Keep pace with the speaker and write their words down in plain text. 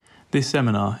This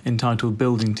seminar, entitled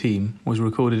Building Team, was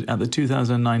recorded at the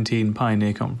 2019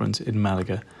 Pioneer Conference in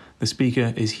Malaga. The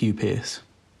speaker is Hugh Pearce.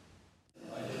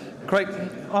 Great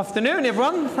afternoon,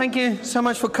 everyone. Thank you so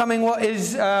much for coming. What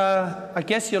is, I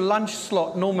guess, your lunch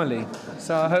slot normally.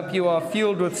 So I hope you are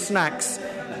fueled with snacks.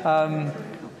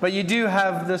 But you do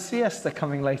have the siesta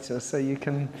coming later, so you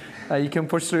can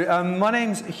push through. My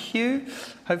name's Hugh.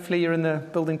 Hopefully you're in the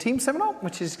Building Team seminar,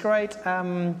 which is great.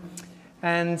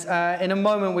 And in a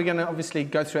moment, we're going to obviously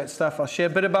go through that stuff. I'll share a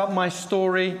bit about my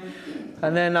story.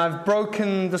 And then I've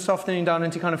broken this afternoon down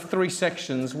into kind of three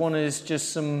sections. One is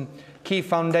just some key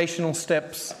foundational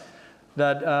steps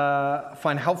that I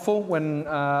find helpful when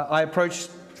I approach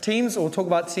teams or talk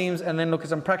about teams, and then look at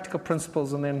some practical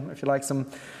principles, and then, if you like, some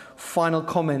final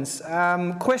comments.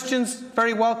 Questions,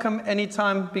 very welcome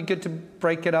anytime. Be good to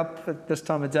break it up at this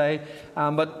time of day.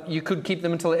 But you could keep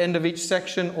them until the end of each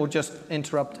section or just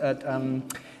interrupt at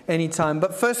any time.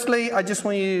 But firstly, I just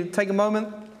want you to take a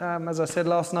moment. As I said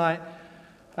last night,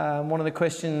 one of the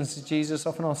questions Jesus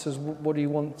often asks is, what do you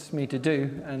want me to do?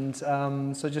 And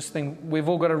so just think, we've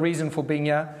all got a reason for being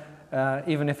here.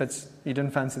 Even if you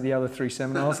didn't fancy the other three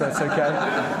seminars, that's okay.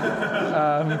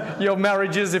 Your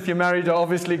marriages, if you're married, are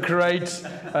obviously great.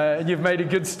 You've made a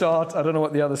good start. I don't know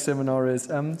what the other seminar is.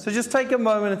 So just take a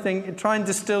moment and think, try and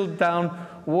distill down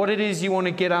what it is you want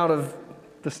to get out of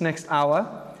this next hour.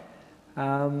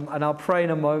 And I'll pray in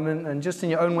a moment, and just in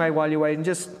your own way while you wait, and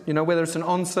just, whether it's an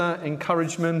answer,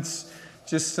 encouragement,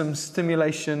 just some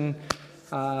stimulation,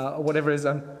 whatever it is.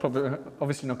 I'm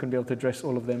obviously not going to be able to address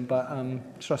all of them, but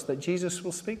trust that Jesus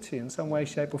will speak to you in some way,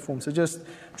 shape or form. So just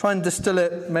try and distill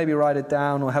it, maybe write it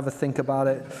down or have a think about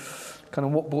it. Kind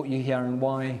of what brought you here and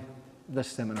why this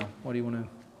seminar? What do you want to...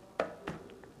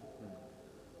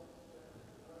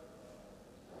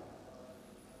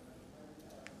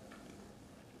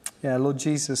 Yeah, Lord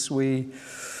Jesus, we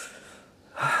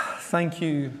thank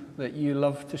you that you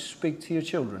love to speak to your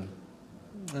children.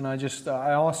 And I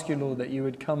ask you, Lord, that you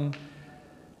would come,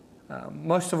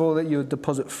 most of all, that you would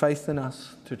deposit faith in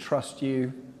us, to trust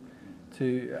you,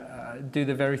 to do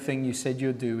the very thing you said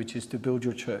you'd do, which is to build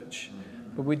your church.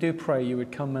 But we do pray you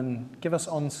would come and give us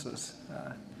answers,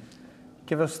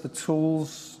 give us the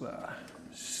tools,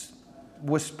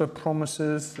 whisper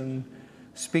promises, and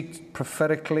speak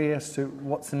prophetically as to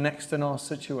what's next in our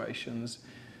situations.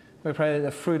 We pray that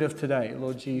the fruit of today,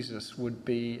 Lord Jesus, would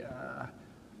be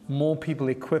more people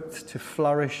equipped to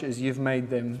flourish as you've made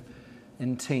them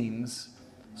in teams,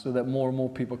 so that more and more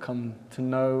people come to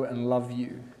know and love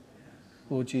you.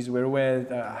 Lord Jesus, we're aware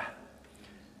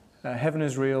that heaven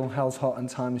is real, hell's hot, and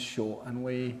time is short, and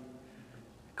we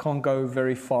can't go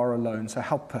very far alone. So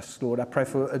help us, Lord. I pray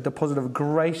for a deposit of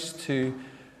grace to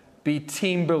be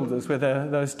team builders, whether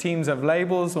those teams have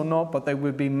labels or not, but they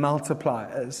would be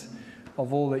multipliers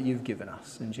of all that you've given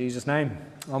us. In Jesus' name,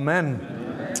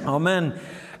 amen. Amen.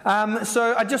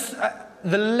 So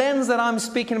the lens that I'm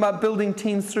speaking about building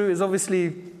teams through is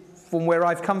obviously from where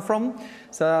I've come from.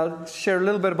 So I'll share a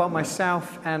little bit about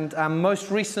myself, and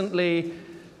most recently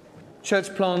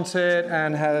church planted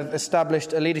and have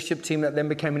established a leadership team that then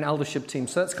became an eldership team.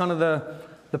 So that's kind of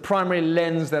the primary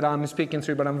lens that I'm speaking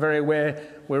through, but I'm very aware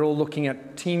we're all looking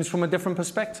at teams from a different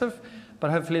perspective.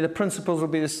 But hopefully the principles will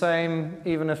be the same,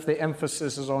 even if the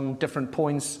emphasis is on different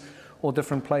points or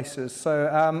different places. So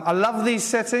I love these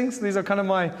settings. These are kind of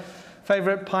my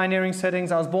favorite pioneering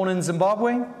settings. I was born in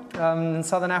Zimbabwe, in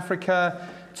southern Africa,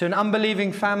 to an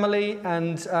unbelieving family.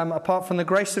 And apart from the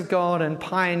grace of God and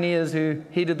pioneers who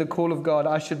heeded the call of God,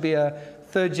 I should be a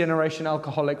third-generation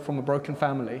alcoholic from a broken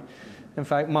family. In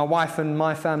fact, my wife and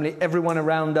my family, everyone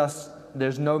around us,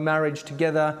 there's no marriage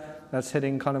together. That's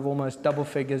hitting kind of almost double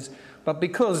figures. But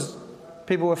because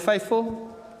people were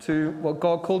faithful to what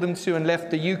God called them to and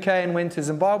left the UK and went to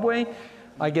Zimbabwe,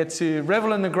 I get to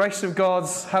revel in the grace of God,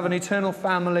 have an eternal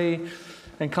family,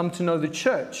 and come to know the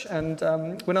church. And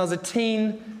when I was a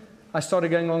teen, I started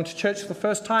going along to church for the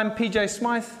first time. PJ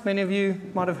Smythe, many of you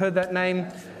might have heard that name.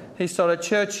 He started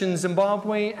church in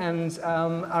Zimbabwe, and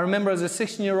I remember as a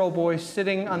 16-year-old boy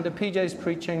sitting under PJ's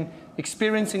preaching,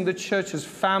 experiencing the church as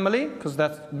family, because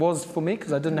that was for me,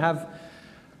 because I didn't have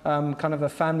kind of a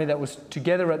family that was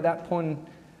together at that point.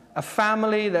 A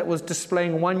family that was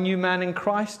displaying one new man in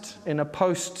Christ in a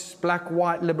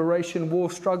post-black-white liberation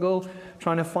war struggle,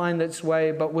 trying to find its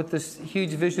way, but with this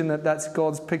huge vision that that's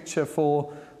God's picture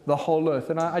for the whole earth.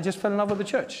 And I just fell in love with the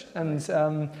church.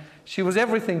 And she was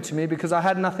everything to me because I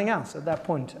had nothing else at that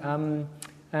point.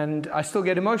 And I still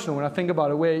get emotional when I think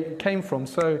about it, where it came from.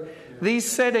 So these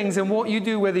settings and what you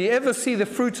do, whether you ever see the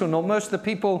fruit or not, most of the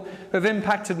people who have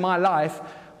impacted my life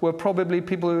were probably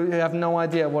people who have no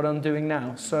idea what I'm doing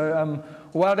now. So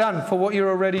well done for what you're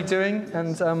already doing,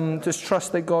 and just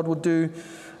trust that God will do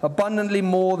abundantly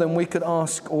more than we could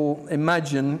ask or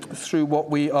imagine through what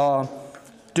we are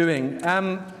doing.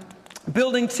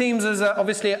 Building teams is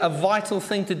obviously a vital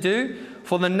thing to do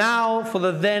for the now, for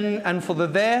the then, and for the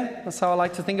there. That's how I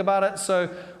like to think about it. So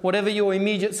whatever your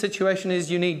immediate situation is,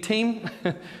 you need team.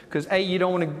 Because A, you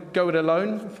don't want to go it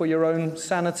alone for your own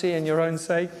sanity and your own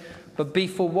sake. But B,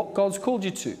 for what God's called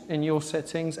you to in your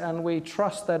settings. And we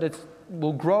trust that it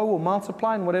will grow or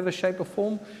multiply in whatever shape or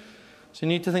form. So you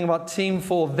need to think about team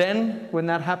for then, when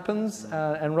that happens.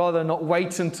 And rather not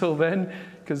wait until then,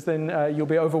 because then you'll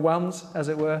be overwhelmed, as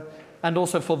it were. And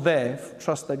also for there,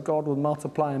 trust that God will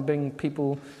multiply and bring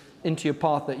people into your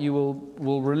path that you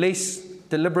will release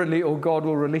deliberately, or God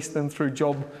will release them through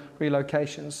job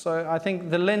relocations. So I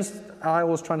think the lens I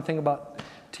always try to think about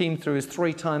team through is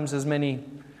 3 times as many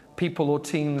people or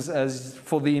teams as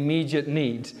for the immediate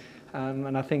need.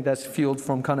 And I think that's fueled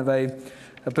from kind of a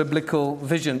biblical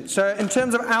vision. So in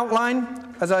terms of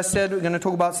outline, as I said, we're going to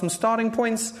talk about some starting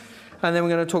points, and then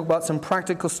we're going to talk about some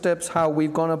practical steps, how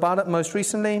we've gone about it most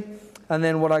recently, and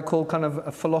then what I call kind of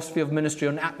a philosophy of ministry,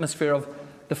 or an atmosphere of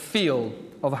the feel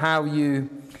of how you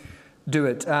do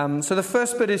it. So the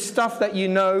first bit is stuff that you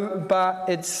know, but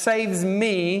it saves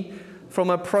me from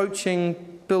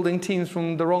approaching building teams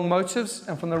from the wrong motives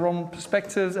and from the wrong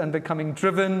perspectives, and becoming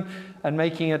driven and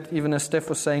making it, even as Steph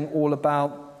was saying, all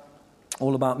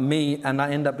about me, and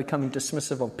I end up becoming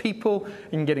dismissive of people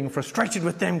and getting frustrated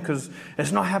with them because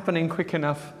it's not happening quick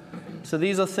enough. So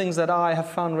these are things that I have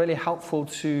found really helpful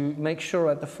to make sure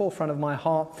at the forefront of my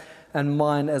heart and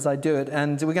mind as I do it.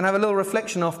 And we're going to have a little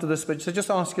reflection after this, but so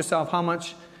just ask yourself, how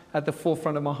much at the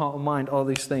forefront of my heart and mind are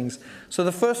these things? So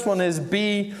the first one is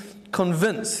be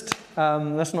convinced.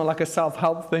 That's not like a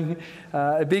self-help thing.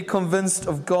 Be convinced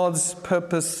of God's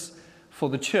purpose for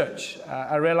the church.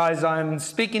 I realize I'm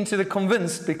speaking to the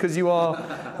convinced because you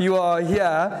are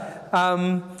here.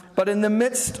 But in the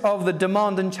midst of the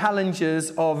demand and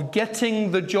challenges of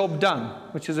getting the job done,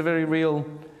 which is a very real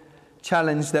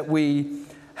challenge that we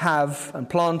have, and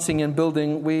planting and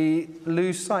building, we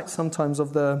lose sight sometimes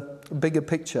of the bigger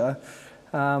picture,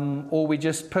 or we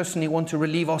just personally want to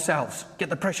relieve ourselves, get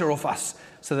the pressure off us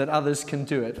so that others can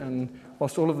do it. And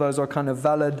whilst all of those are kind of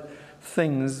valid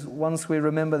things, once we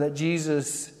remember that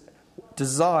Jesus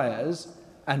desires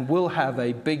and will have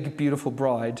a big, beautiful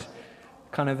bride,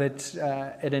 kind of it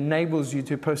enables you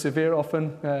to persevere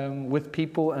often with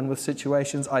people and with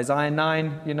situations. Isaiah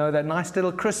 9, you know, that nice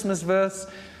little Christmas verse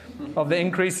of the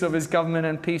increase of his government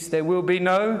and peace, there will be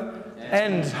no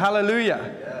end.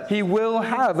 Hallelujah. He will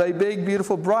have a big,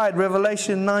 beautiful bride.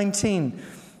 Revelation 19,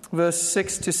 verse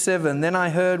 6 to 7. Then I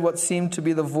heard what seemed to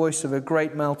be the voice of a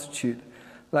great multitude,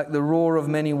 like the roar of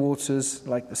many waters,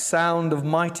 like the sound of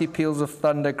mighty peals of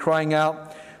thunder, crying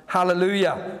out,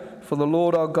 Hallelujah, for the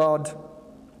Lord our God,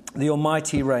 the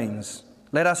Almighty reigns.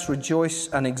 Let us rejoice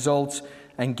and exult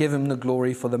and give him the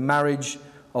glory, for the marriage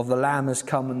of the Lamb has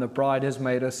come and the bride has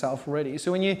made herself ready.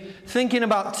 So when you're thinking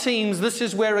about teams, this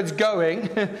is where it's going,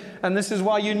 and this is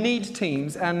why you need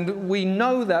teams. And we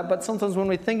know that, but sometimes when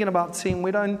we're thinking about team,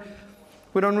 we don't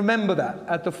remember that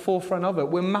at the forefront of it.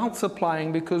 We're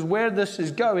multiplying because where this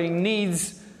is going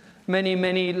needs many,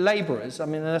 many laborers. I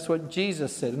mean, that's what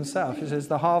Jesus said himself. He says,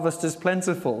 the harvest is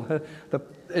plentiful.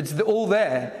 It's all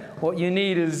there. What you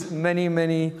need is many,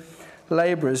 many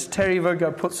laborers. Terry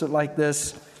Virgo puts it like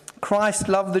this: Christ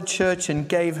loved the church and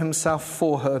gave himself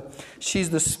for her. She's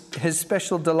his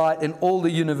special delight in all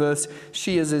the universe.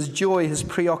 She is his joy, his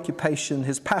preoccupation,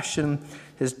 his passion,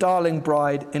 his darling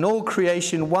bride. In all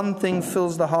creation, one thing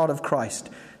fills the heart of Christ,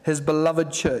 his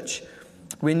beloved church.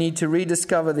 We need to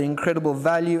rediscover the incredible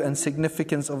value and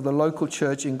significance of the local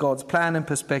church in God's plan and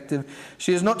perspective.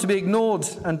 She is not to be ignored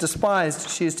and despised.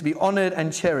 She is to be honored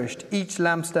and cherished. Each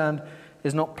lampstand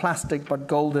is not plastic but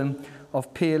golden,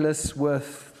 of peerless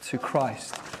worth to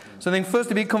Christ. So I think first,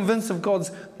 to be convinced of God's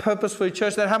purpose for the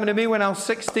church. That happened to me when I was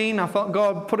 16. I felt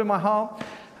God put in my heart.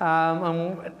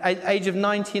 At the age of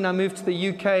 19, I moved to the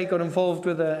UK, got involved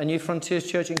with a New Frontiers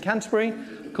church in Canterbury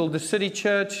called the City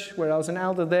Church, where I was an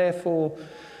elder there for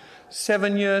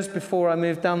 7 years before I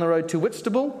moved down the road to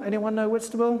Whitstable. Anyone know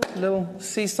Whitstable? A little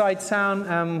seaside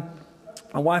town.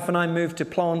 My wife and I moved to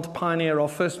plant, pioneer our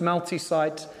first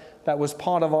multi-site that was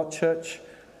part of our church.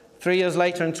 3 years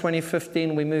later, in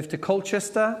 2015, we moved to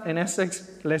Colchester in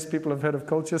Essex. Less people have heard of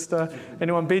Colchester.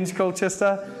 Anyone been to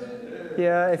Colchester?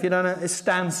 Yeah, if you don't know, it's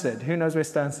Stansted. Who knows where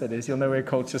Stansted is? You'll know where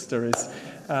Colchester is.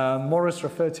 Morris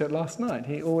referred to it last night.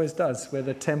 He always does, where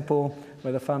the temple,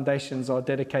 where the foundations are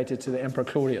dedicated to the Emperor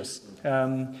Claudius.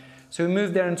 So we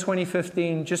moved there in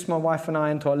 2015, just my wife and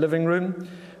I, into our living room.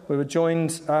 We were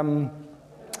joined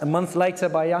a month later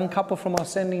by a young couple from our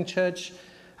sending church,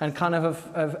 and kind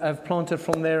of have planted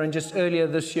from there. And just earlier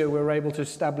this year, we were able to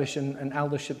establish an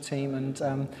eldership team,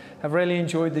 and have really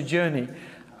enjoyed the journey.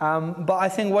 But I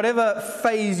think whatever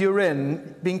phase you're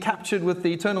in, being captured with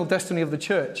the eternal destiny of the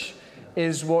church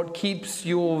is what keeps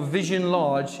your vision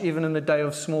large, even in the day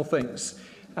of small things.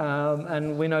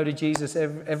 And we know to Jesus,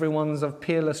 everyone's of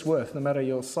peerless worth, no matter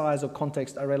your size or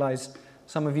context. I realize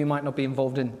some of you might not be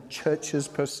involved in churches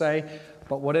per se,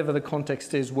 but whatever the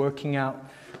context is, working out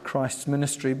Christ's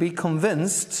ministry. Be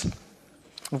convinced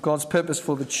of God's purpose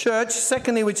for the church.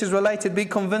 Secondly, which is related, be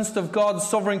convinced of God's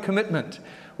sovereign commitment,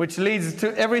 which leads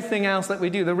to everything else that we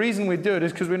do. The reason we do it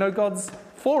is because we know God's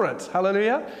for it.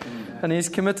 Hallelujah. And He's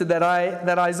committed. That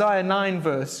Isaiah 9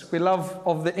 verse, we love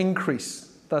of the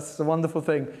increase. That's the wonderful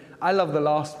thing. I love the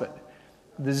last bit.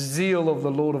 The zeal of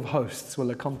the Lord of hosts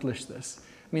will accomplish this.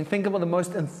 I mean, think about the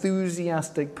most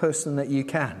enthusiastic person that you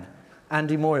can.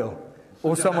 Andy Moyle.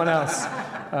 Or someone else,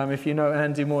 if you know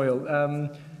Andy Moyle.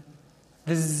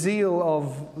 The zeal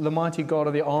of the mighty God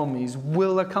of the armies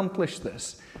will accomplish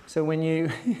this. So when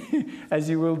you, as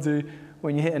you will do,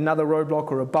 when you hit another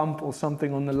roadblock or a bump or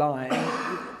something on the line,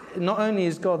 not only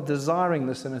is God desiring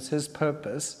this and it's His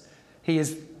purpose, He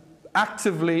is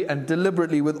actively and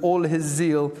deliberately, with all His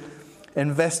zeal,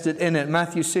 invested in it.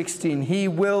 Matthew 16, He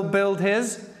will build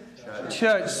His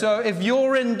church. So if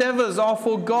your endeavors are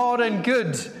for God and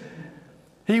good,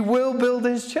 He will build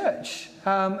His church,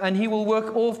 and He will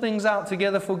work all things out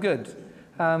together for good,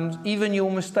 even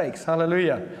your mistakes.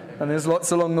 Hallelujah. And there's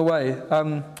lots along the way.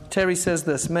 Terry says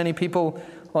this: many people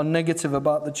are negative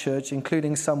about the church,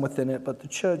 including some within it, but the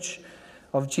church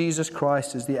of Jesus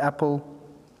Christ is the apple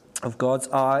of God's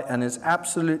eye and is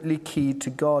absolutely key to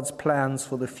God's plans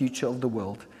for the future of the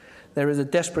world. There is a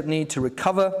desperate need to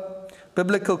recover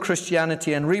biblical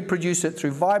Christianity and reproduce it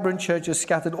through vibrant churches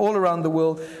scattered all around the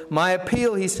world. My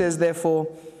appeal, he says, therefore,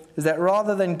 is that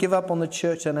rather than give up on the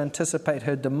church and anticipate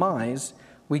her demise,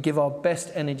 we give our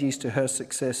best energies to her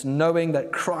success, knowing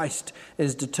that Christ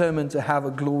is determined to have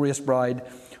a glorious bride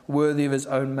worthy of His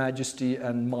own majesty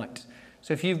and might.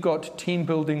 So if you've got team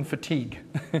building fatigue,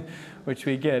 which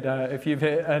we get, if you've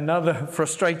hit another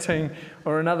frustrating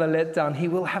or another letdown, He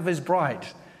will have His bride.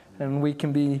 And we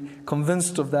can be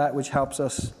convinced of that, which helps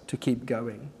us to keep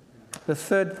going. The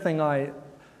third thing I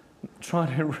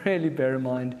try to really bear in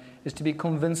mind is to be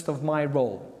convinced of my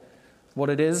role, what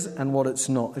it is and what it's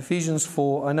not. Ephesians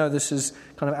 4, I know this is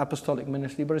kind of apostolic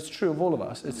ministry, but it's true of all of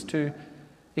us. It's to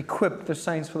equip the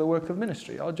saints for the work of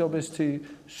ministry. Our job is to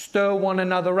stir one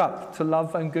another up to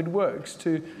love and good works.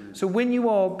 So when you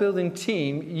are building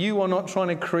team, you are not trying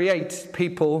to create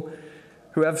people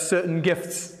who have certain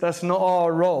gifts. That's not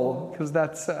our role,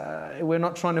 because we're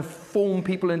not trying to form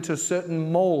people into a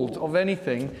certain mold of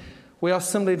anything. We are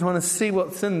simply trying to see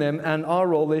what's in them, and our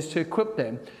role is to equip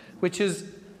them, which is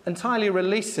entirely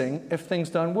releasing if things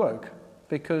don't work,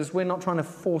 because we're not trying to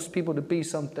force people to be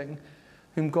something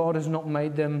whom God has not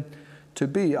made them to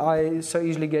be. I so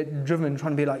easily get driven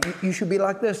trying to be like, you should be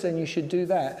like this and you should do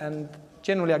that, and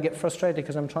generally I get frustrated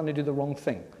because I'm trying to do the wrong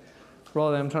thing,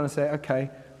 rather than I'm trying to say, okay,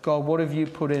 God, what have you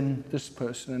put in this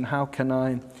person and how can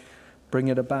I bring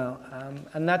it about?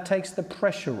 And that takes the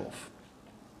pressure off.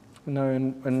 You know,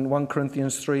 in 1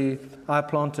 Corinthians 3, I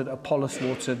planted, Apollos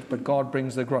watered, but God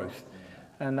brings the growth.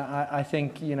 And I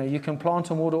think, you know, you can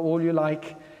plant and water all you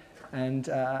like, and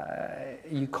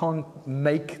you can't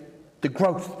make the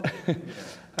growth.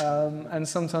 And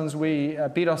sometimes we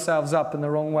beat ourselves up in the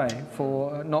wrong way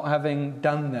for not having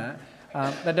done that.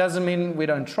 That doesn't mean we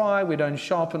don't try, we don't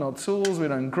sharpen our tools, we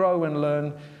don't grow and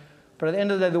learn. But at the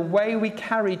end of the day, the way we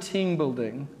carry team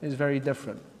building is very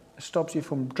different. It stops you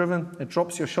from driven, it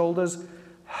drops your shoulders,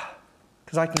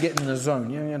 because I can get in the zone.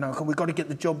 You know, we've got to get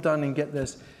the job done and get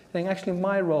this. I think actually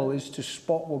my role is to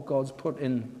spot what God's put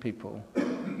in people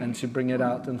and to bring it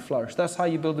out and flourish. That's how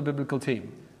you build a biblical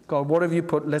team. God, what have you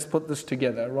put? Let's put this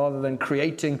together, rather than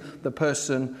creating the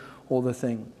person or the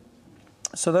thing.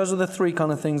 So those are the three kind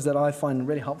of things that I find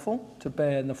really helpful to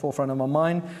bear in the forefront of my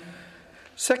mind.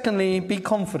 Secondly, be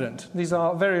confident. These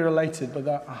are very related, but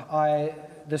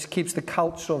this keeps the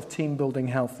culture of team building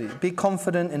healthy. Be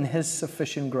confident in His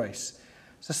sufficient grace.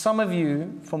 So some of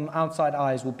you, from outside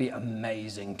eyes, will be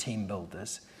amazing team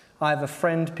builders. I have a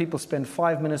friend, people spend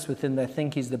 5 minutes with him, they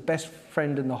think he's the best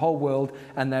friend in the whole world,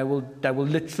 and they will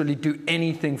literally do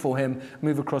anything for him,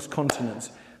 move across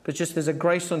continents. But just there's a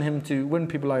grace on him to win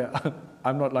people like,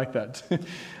 I'm not like that.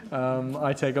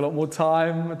 I take a lot more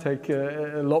time, I take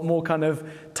a lot more kind of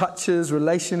touches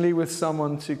relationally with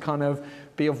someone to kind of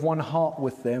be of one heart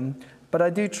with them. But I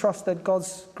do trust that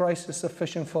God's grace is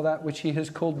sufficient for that which He has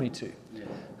called me to. Yes.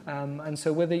 And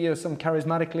so whether you're some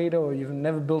charismatic leader or you've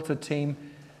never built a team,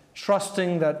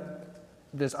 trusting that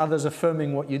there's others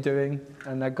affirming what you're doing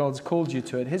and that God's called you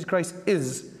to it, His grace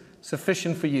is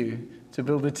sufficient for you to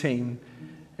build a team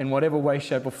in whatever way,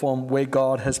 shape or form where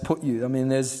God has put you. I mean,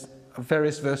 there's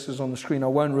various verses on the screen. I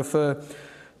won't refer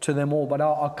to them all, but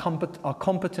our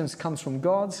competence comes from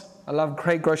God's. I love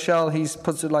Craig Groeschel. He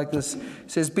puts it like this. He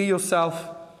says, be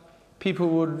yourself. People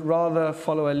would rather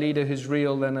follow a leader who's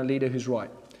real than a leader who's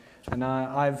right. And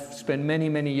I've spent many,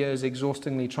 many years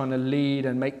exhaustingly trying to lead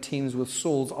and make teams with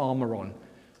Saul's armor on,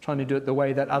 trying to do it the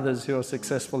way that others who are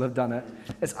successful have done it.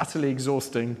 It's utterly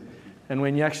exhausting. And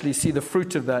when you actually see the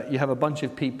fruit of that, you have a bunch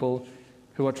of people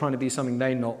who are trying to be something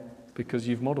they're not because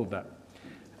you've modeled that.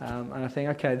 And I think,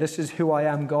 okay, this is who I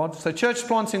am, God. So church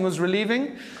planting was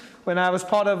relieving. When I was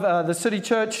part of the city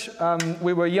church,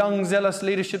 we were a young, zealous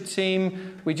leadership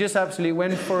team. We just absolutely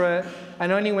went for it.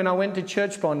 And only when I went to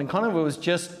church planting, kind of it was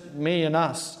just me and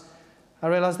us, I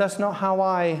realized that's not how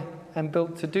I am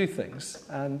built to do things.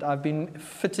 And I've been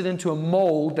fitted into a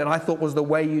mold that I thought was the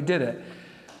way you did it.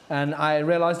 And I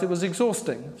realized it was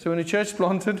exhausting. So when a church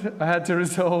planted, I had to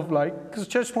resolve, because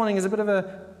church planting is a bit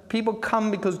of people come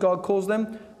because God calls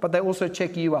them, but they also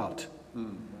check you out.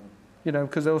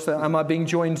 Because they also, am I being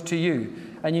joined to you?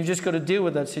 And you've just got to deal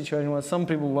with that situation where some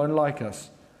people won't like us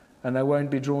and they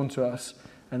won't be drawn to us,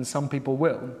 and some people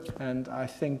will. And I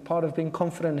think part of being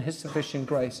confident in His sufficient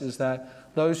grace is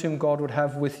that those whom God would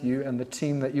have with you and the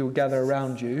team that you will gather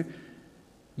around you,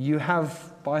 you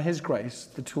have, by His grace,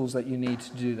 the tools that you need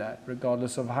to do that,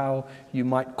 regardless of how you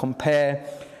might compare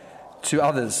to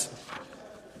others.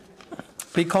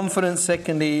 Be confident,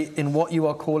 secondly, in what you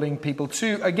are calling people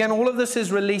to. Again, all of this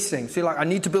is releasing. So I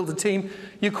need to build a team.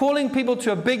 You're calling people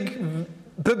to a big,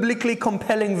 biblically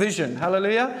compelling vision.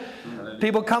 Hallelujah.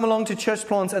 People come along to church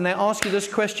plants and they ask you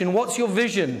this question, what's your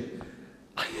vision?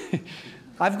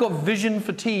 I've got vision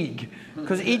fatigue,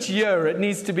 because each year it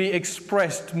needs to be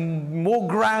expressed more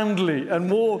grandly and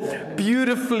more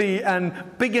beautifully and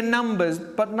bigger numbers,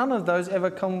 but none of those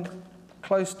ever come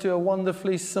close to a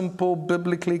wonderfully simple,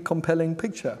 biblically compelling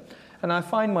picture. And I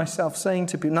find myself saying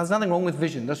to people, there's nothing wrong with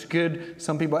vision. That's good.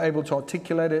 Some people are able to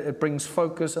articulate it. It brings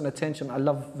focus and attention. I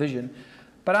love vision.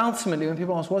 But ultimately, when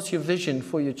people ask, what's your vision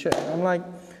for your church? I'm like,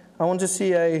 I want to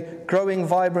see a growing,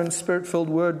 vibrant, spirit-filled,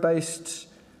 word-based,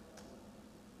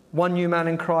 one new man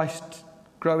in Christ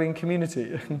growing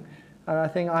community. And I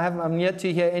think I'm yet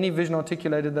to hear any vision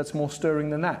articulated that's more stirring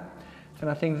than that. And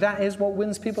I think that is what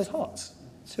wins people's hearts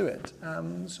to it.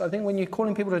 So I think when you're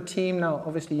calling people to a team, now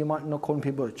obviously you might not call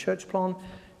people to a church plant.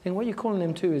 I think what you're calling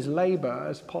them to is labor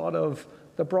as part of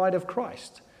the bride of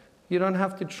Christ. You don't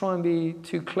have to try and be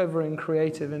too clever and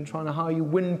creative in trying to how you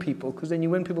win people, because then you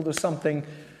win people to something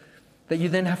that you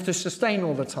then have to sustain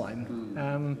all the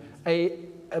time.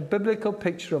 A biblical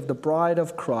picture of the bride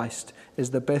of Christ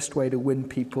is the best way to win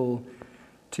people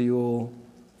to your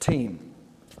team.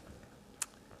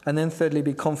 And then thirdly,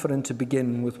 be confident to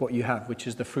begin with what you have, which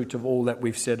is the fruit of all that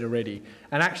we've said already.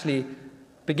 And actually,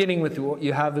 beginning with what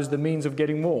you have is the means of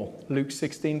getting more. Luke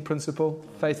 16 principle,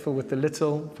 faithful with the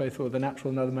little, faithful with the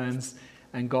natural, another man's,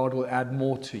 and God will add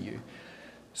more to you.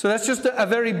 So that's just a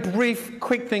very brief,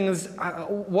 quick thing. Is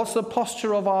what's the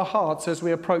posture of our hearts as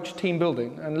we approach team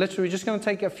building? And literally just going to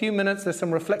take a few minutes. There's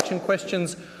some reflection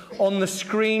questions on the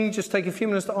screen. Just take a few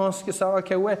minutes to ask yourself,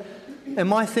 okay, where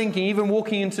am I thinking, even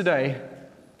walking in today,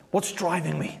 what's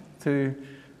driving me to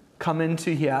come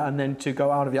into here and then to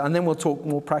go out of here? And then we'll talk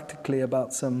more practically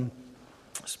about some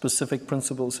specific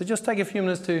principles. So just take a few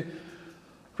minutes to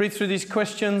read through these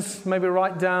questions, maybe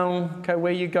write down, okay,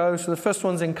 where you go. So the first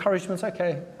one's encouragement.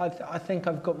 Okay, I think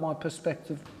I've got my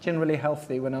perspective generally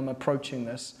healthy when I'm approaching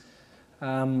this.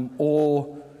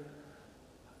 Or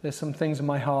there's some things in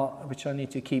my heart which I need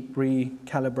to keep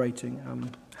recalibrating. I'm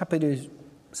happy to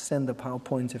send the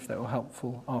PowerPoint if they were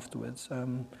helpful afterwards.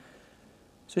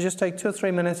 So just take 2 or 3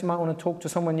 minutes. You might want to talk to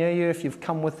someone near you if you've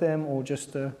come with them, or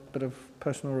just a bit of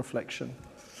personal reflection.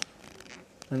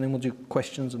 And then we'll do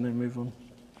questions and then move on.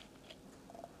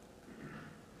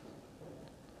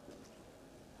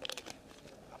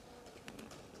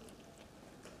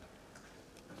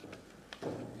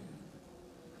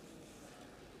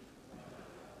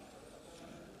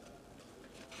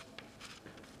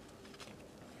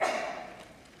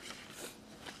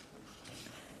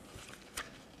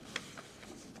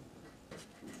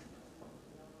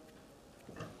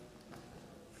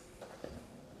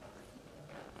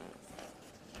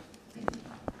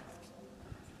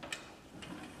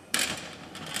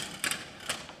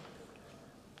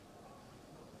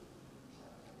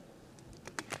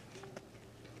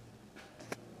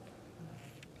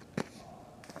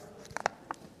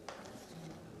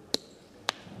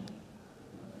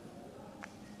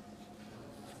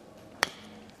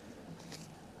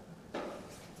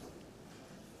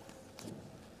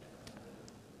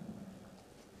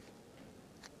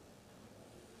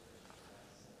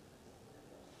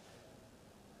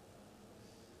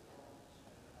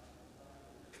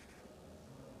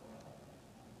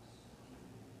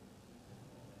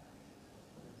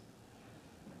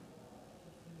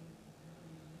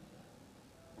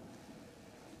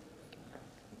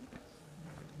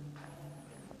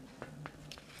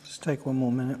 Just take one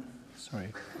more minute.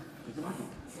 Sorry.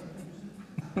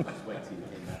 Just wait till you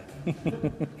came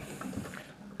back.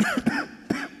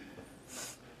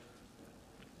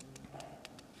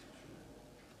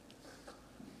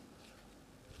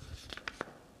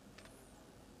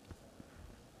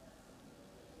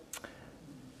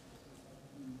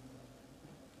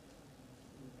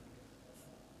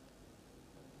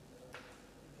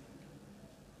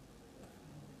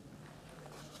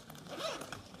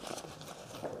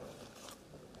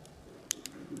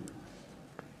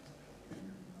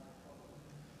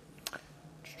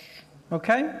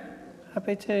 Okay,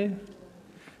 happy to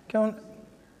go on. I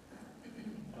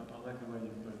like the way you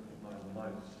put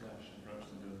live / approach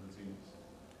to building teams.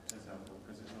 That's helpful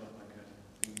because it's not like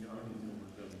a thing you only do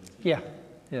with building teams. Yeah.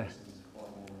 This is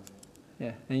quite more.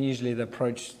 Yeah, and usually the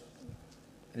approach,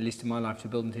 at least in my life, to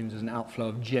building teams is an outflow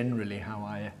of generally how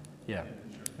I, yeah.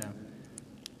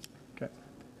 Okay.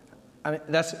 I mean,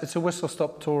 it's a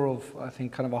whistle-stop tour of, I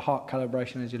think, kind of a heart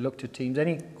calibration as you look to teams.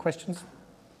 Any questions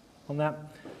on that?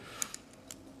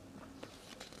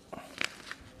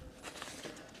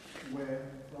 Where,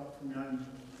 right from your own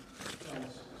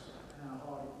place, how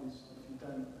hard it is if you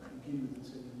don't begin with the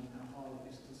team, and how hard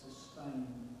it is to sustain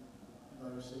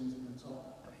those things in the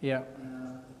top. Yeah.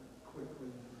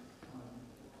 Quickly,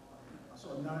 I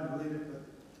sort of know and believe it,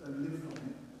 but don't live from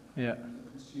it. Yeah.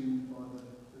 Consumed by the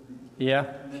Yeah.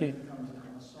 and then it becomes a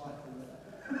kind of cycle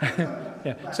there.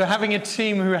 Yeah. So having a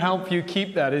team who help you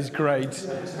keep that is great.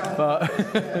 But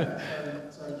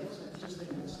So it's just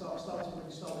thinking, starting when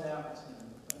you start out,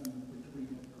 which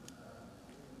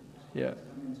we yeah.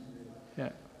 come into it. Yeah.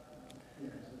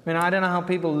 I mean, I don't know how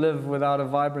people live without a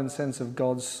vibrant sense of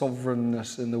God's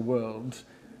sovereignness in the world,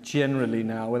 generally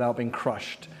now, without being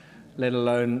crushed, let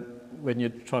alone when you're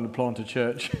trying to plant a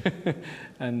church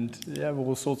and you have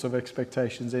all sorts of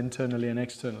expectations internally and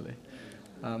externally,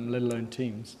 let alone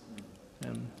teams.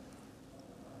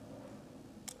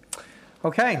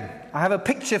 Okay, I have a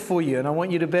picture for you, and I want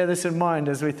you to bear this in mind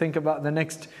as we think about the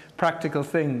next practical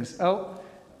things. Oh,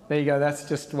 there you go. That's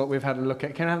just what we've had a look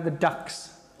at. Can I have the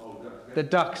ducks? The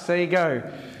ducks, there you go.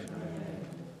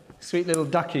 Sweet little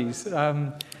duckies.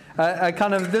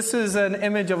 This is an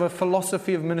image of a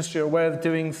philosophy of ministry, a way of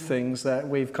doing things that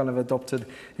we've kind of adopted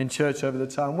in church over the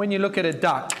time. When you look at a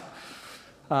duck,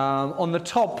 on the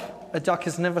top, a duck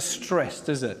is never stressed,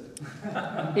 is it?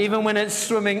 Even when it's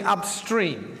swimming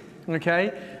upstream,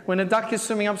 okay? When a duck is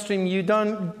swimming upstream, you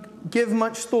don't give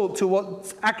much thought to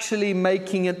what's actually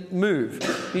making it move.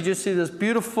 You just see this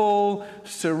beautiful,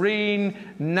 serene,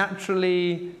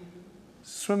 naturally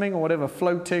swimming or whatever,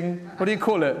 floating. What do you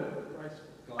call it?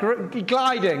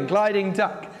 Gliding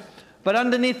duck. But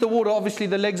underneath the water, obviously,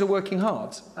 the legs are working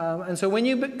hard. And so when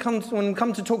you come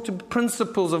to talk to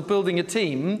principles of building a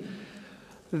team,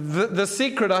 the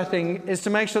secret, I think, is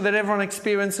to make sure that everyone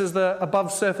experiences the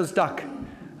above-surface duck.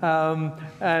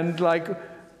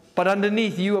 But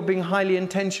underneath, you are being highly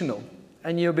intentional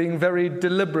and you're being very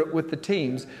deliberate with the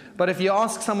teams. But if you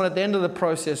ask someone at the end of the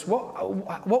process,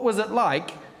 what was it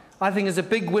like? I think it's a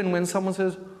big win when someone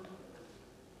says,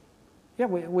 yeah,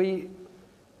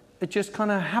 it just kind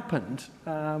of happened.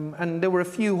 And there were a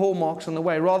few hallmarks on the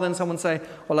way. Rather than someone say,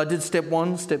 well, I did step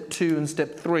 1, step 2, and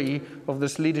step 3 of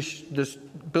this leadership, this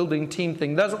building team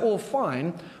thing. That's all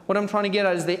fine. What I'm trying to get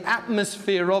at is the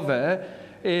atmosphere of it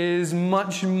is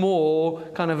much more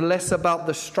kind of less about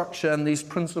the structure and these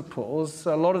principles.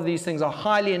 A lot of these things are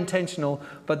highly intentional,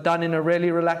 but done in a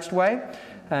really relaxed way.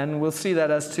 And we'll see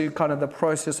that as to kind of the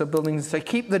process of building. So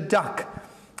keep the duck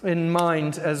in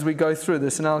mind as we go through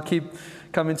this, and I'll keep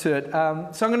coming to it.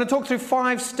 So I'm going to talk through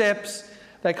 5 steps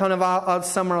that kind of I'll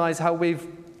summarize how we've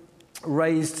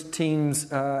raised teams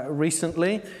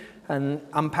recently and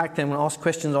unpack them and ask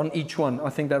questions on each one. I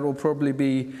think that will probably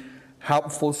be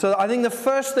helpful. So I think the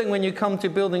first thing when you come to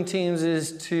building teams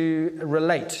is to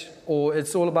relate, or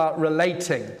it's all about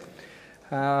relating.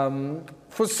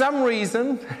 For some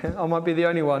reason, I might be the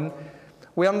only one,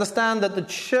 we understand that the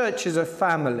church is a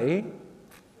family,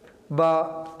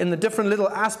 but in the different little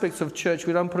aspects of church,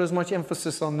 we don't put as much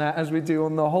emphasis on that as we do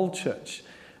on the whole church.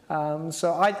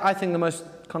 So I think the most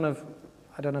kind of,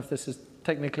 I don't know if this is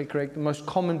technically correct, the most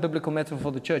common biblical metaphor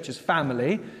for the church is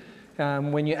family.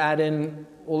 When you add in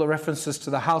all the references to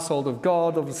the household of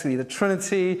God, obviously the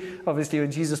Trinity, obviously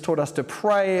when Jesus taught us to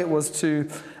pray, it was to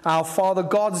our Father.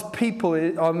 God's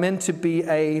people are meant to be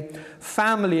a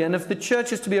family. And if the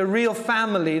church is to be a real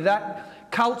family,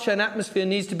 that culture and atmosphere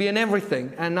needs to be in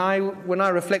everything. And when I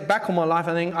reflect back on my life,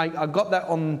 I think I got that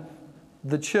on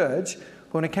the church.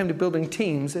 But when it came to building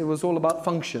teams, it was all about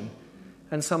function.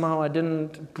 And somehow I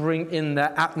didn't bring in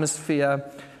that atmosphere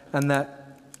and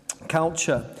that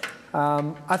culture.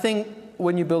 I think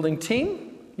when you're building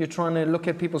team, you're trying to look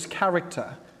at people's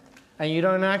character. And you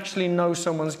don't actually know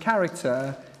someone's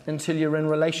character until you're in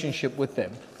relationship with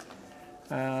them.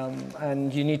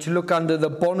 And you need to look under the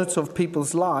bonnet of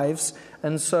people's lives.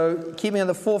 And so keeping at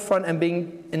the forefront and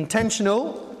being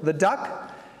intentional, the duck,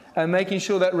 and making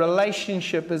sure that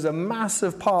relationship is a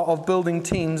massive part of building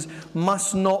teams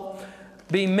must not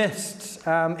be missed.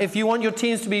 If you want your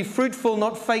teams to be fruitful,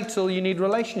 not fatal, you need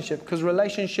relationship, because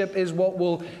relationship is what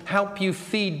will help you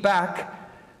feed back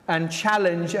and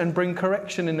challenge and bring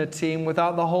correction in a team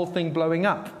without the whole thing blowing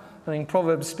up. I think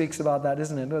Proverbs speaks about that,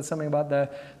 isn't it? There's something about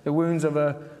the wounds of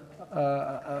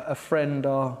a friend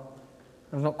are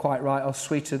not quite right, or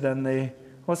sweeter than the...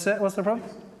 What's the problem?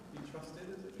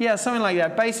 Yeah, something like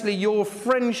that. Basically, your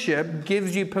friendship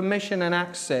gives you permission and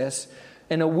access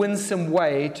in a winsome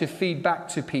way to feed back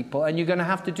to people. And you're going to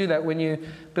have to do that when you're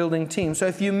building teams. So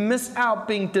if you miss out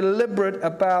being deliberate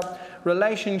about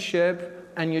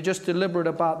relationship and you're just deliberate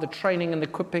about the training and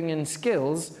equipping and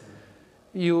skills,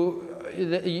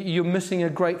 you're missing a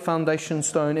great foundation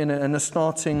stone in a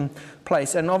starting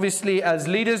place. And obviously, as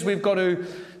leaders, we've got to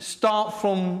start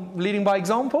from leading by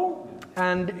example.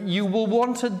 And you will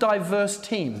want a diverse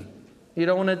team. You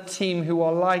don't want a team who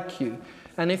are like you.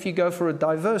 And if you go for a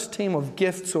diverse team of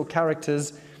gifts or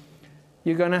characters,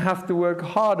 you're going to have to work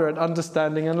harder at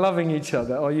understanding and loving each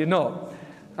other, or you're not.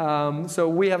 So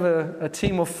we have a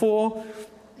team of 4.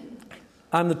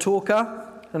 I'm the talker,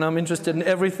 and I'm interested in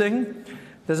everything.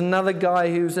 There's another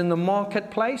guy who's in the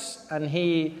marketplace, and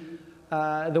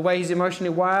the way he's emotionally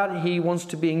wired, he wants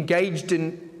to be engaged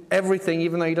in everything,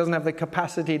 even though he doesn't have the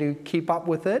capacity to keep up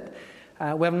with it.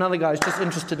 We have another guy who's just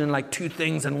interested in like 2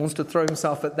 things and wants to throw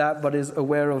himself at that, but is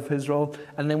aware of his role.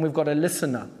 And then we've got a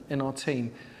listener in our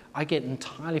team. I get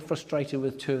entirely frustrated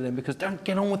with 2 of them because they don't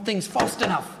get on with things fast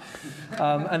enough.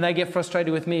 And they get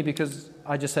frustrated with me because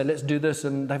I just say, let's do this,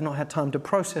 and they've not had time to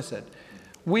process it.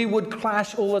 We would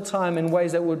clash all the time in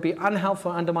ways that would be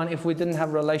unhelpful, undermining if we didn't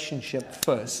have a relationship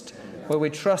first, where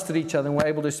we trusted each other and were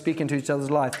able to speak into each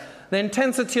other's life. The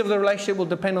intensity of the relationship will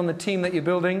depend on the team that you're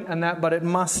building, but it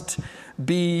must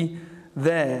be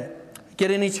there. Get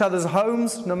in each other's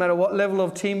homes, no matter what level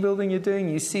of team building you're doing.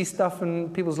 You see stuff in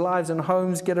people's lives and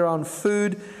homes. Get around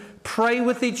food. Pray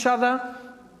with each other.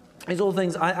 These all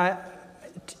things.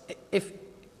 If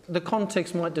the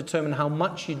context might determine how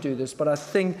much you do this, but I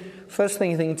think first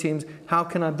thing you think in teams, how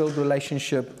can I build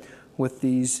relationship with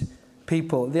these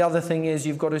people? The other thing is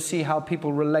you've got to see how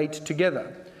people relate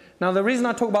together. Now, the reason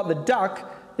I talk about the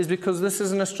duck is because this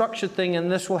isn't a structured thing,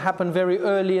 and this will happen very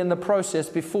early in the process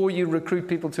before you recruit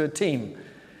people to a team.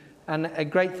 And a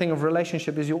great thing of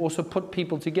relationship is you also put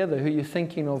people together who you're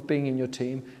thinking of being in your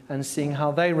team and seeing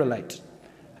how they relate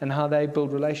and how they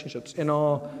build relationships. In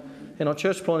our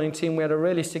church planning team, we had a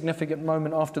really significant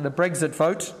moment after the Brexit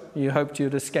vote. You hoped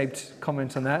you'd escaped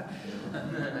comment on that.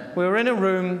 We were in a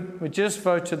room, we just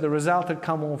voted, the result had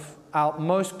come out.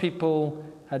 Most people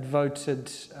had voted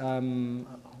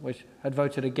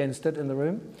against it in the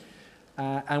room.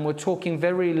 And we're talking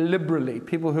very liberally.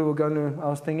 People who were going to, I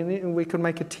was thinking, we could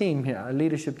make a team here, a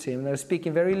leadership team. And they were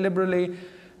speaking very liberally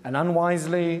and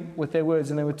unwisely with their words.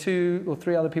 And there were 2 or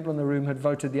 3 other people in the room who had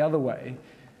voted the other way.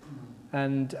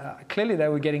 And clearly they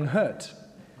were getting hurt.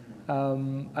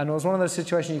 And it was one of those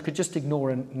situations you could just ignore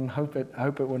and hope it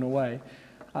went away.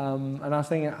 And I was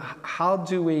thinking, how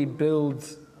do we build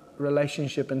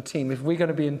relationship and team? If we're going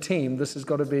to be in team, this has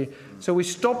got to be... So we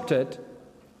stopped it,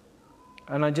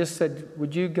 and I just said,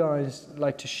 would you guys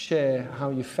like to share how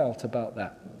you felt about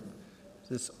that?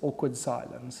 This awkward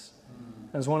silence.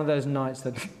 It was one of those nights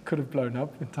that could have blown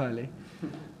up entirely.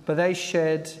 But they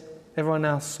shared... Everyone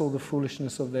else saw the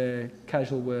foolishness of their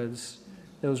casual words.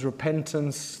 There was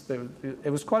repentance. It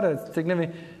was quite a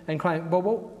significant and crying.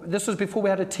 But this was before we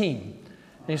had a team.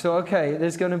 And you thought, okay,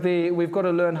 we've got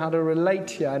to learn how to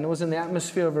relate here. And it was in the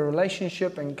atmosphere of a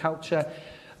relationship and culture.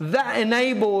 That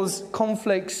enables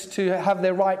conflicts to have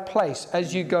their right place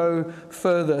as you go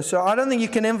further. So I don't think you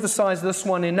can emphasize this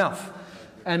one enough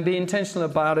and be intentional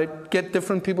about it. Get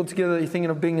different people together that you're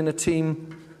thinking of being in a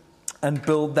team and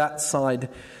build that side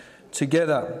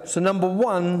together. So number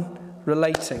 1,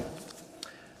 relating.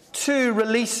 2,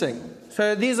 releasing.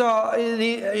 So these are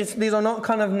not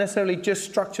kind of necessarily just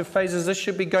structured phases. This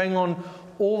should be going on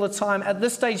all the time. At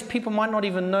this stage, people might not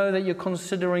even know that you're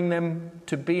considering them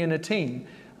to be in a team.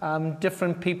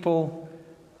 Different people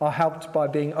are helped by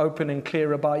being open and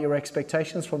clear about your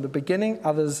expectations from the beginning.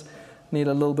 Others need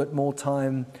a little bit more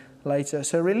time later.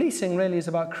 So releasing really is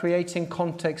about creating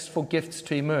context for gifts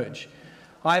to emerge.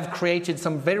 I've created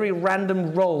some very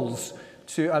random roles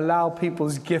to allow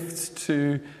people's gifts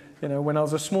to When I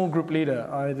was a small group leader,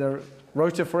 I had a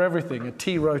rota for everything, a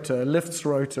tea rota, a lifts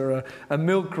rota, a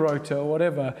milk rota, or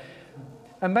whatever.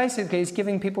 And basically, it's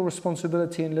giving people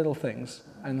responsibility in little things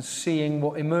and seeing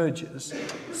what emerges.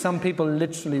 Some people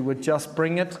literally would just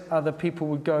bring it. Other people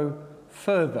would go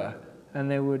further,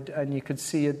 and you could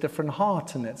see a different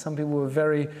heart in it. Some people were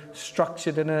very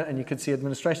structured in it, and you could see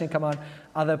administration come out.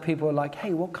 Other people were like,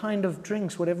 hey, what kind of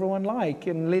drinks would everyone like?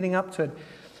 And leading up to it,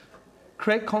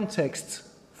 create context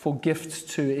for gifts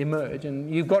to emerge.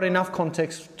 And you've got enough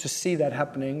context to see that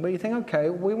happening, but you think, okay, I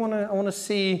want to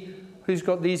see who's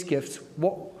got these gifts.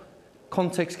 What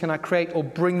context can I create or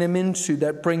bring them into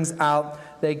that brings out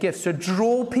their gifts? So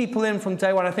draw people in from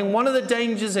day one. I think one of the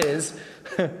dangers is,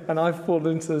 and I've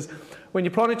fallen into this, when you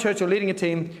plant a church or leading a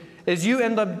team, is you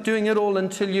end up doing it all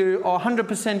until you are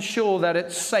 100% sure that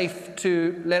it's safe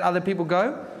to let other people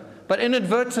go. But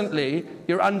inadvertently,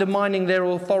 you're undermining their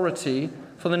authority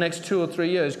for the next 2 or 3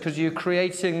 years because you're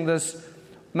creating this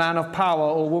man of power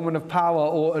or woman of power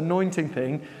or anointing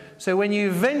thing. So when you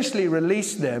eventually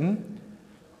release them,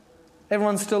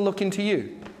 everyone's still looking to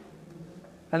you.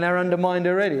 And they're undermined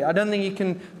already. I don't think you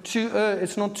can,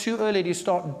 it's not too early to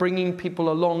start bringing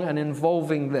people along and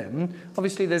involving them.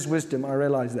 Obviously there's wisdom, I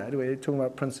realize that. We're talking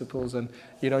about principles and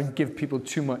you don't give people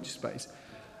too much space.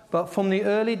 But from the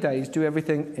early days, do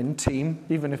everything in team,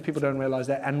 even if people don't realize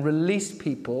that, and release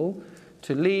people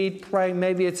to lead, pray.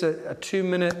 Maybe it's a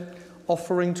 2-minute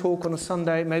offering talk on a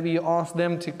Sunday. Maybe you ask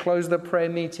them to close the prayer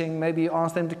meeting. Maybe you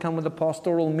ask them to come with a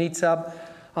pastoral meetup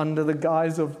under the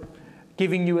guise of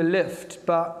giving you a lift.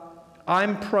 But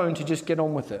I'm prone to just get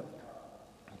on with it.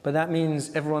 But that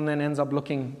means everyone then ends up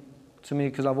looking to me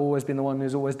because I've always been the one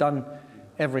who's always done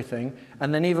everything.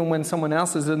 And then even when someone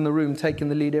else is in the room taking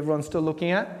the lead, everyone's still looking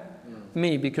at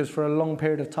me because for a long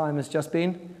period of time it's just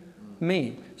been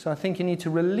me. So I think you need to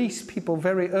release people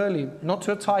very early, not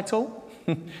to a title.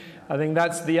 I think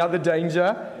that's the other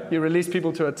danger. You release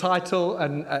people to a title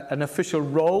and an official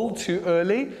role too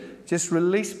early. Just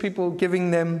release people,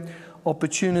 giving them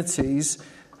opportunities.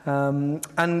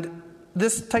 And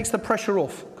this takes the pressure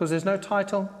off because there's no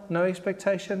title, no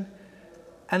expectation.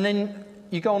 And then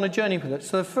you go on a journey with it.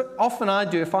 So often I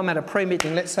do, if I'm at a prayer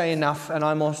meeting, let's say enough, and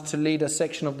I'm asked to lead a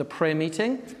section of the prayer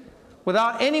meeting,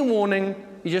 without any warning,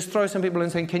 you just throw some people in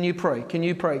saying, can you pray? Can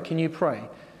you pray? Can you pray?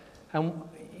 And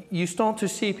you start to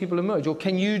see people emerge. Or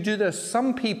can you do this?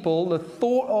 Some people, the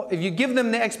thought of, if you give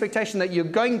them the expectation that you're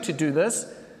going to do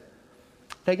this,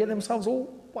 they get themselves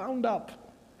all wound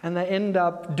up. And they end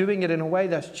up doing it in a way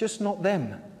that's just not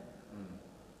them.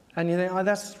 And you think,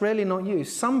 that's really not you.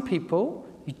 Some people,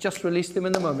 you just release them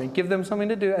in the moment. Give them something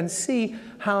to do and see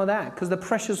how that, because the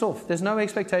pressure's off. There's no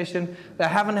expectation. They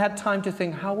haven't had time to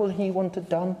think, how will he want it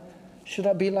done? Should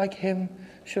I be like him?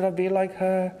 Should I be like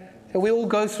her? We all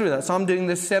go through that. So I'm doing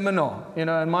this seminar,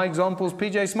 and my example is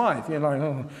PJ Smythe. You're like,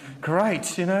 oh,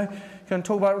 great, You can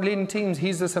talk about leading teams.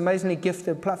 He's this amazingly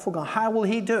gifted platform guy. How will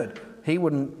he do it? He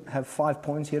wouldn't have 5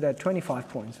 points. He'd have 25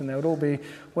 points, and they would all be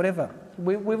whatever.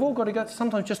 We've all got to go.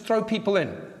 Sometimes just throw people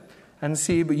in and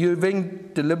see. But you're being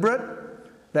deliberate.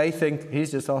 They think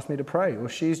he's just asked me to pray, or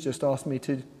she's just asked me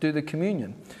to do the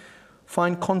communion.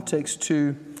 Find context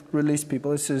to release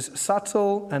people. This is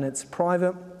subtle and it's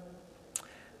private.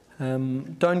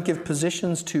 Don't give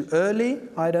positions too early,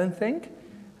 I don't think,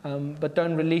 but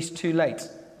don't release too late.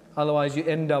 Otherwise, you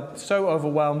end up so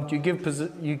overwhelmed. You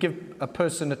give a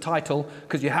person a title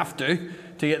because you have to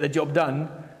get the job done,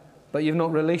 but you've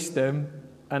not released them,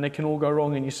 and it can all go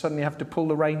wrong, and you suddenly have to pull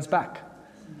the reins back.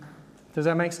 Does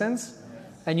that make sense?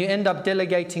 And you end up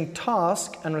delegating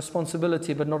task and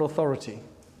responsibility, but not authority.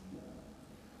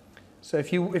 So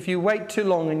if you wait too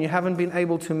long and you haven't been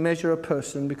able to measure a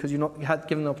person because you had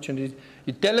given the opportunity,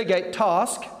 you delegate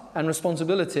task and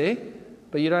responsibility,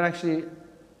 but you don't actually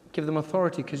give them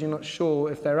authority because you're not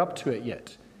sure if they're up to it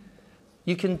yet.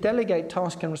 You can delegate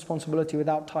task and responsibility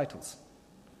without titles.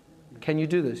 Can you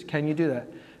do this? Can you do that?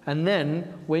 And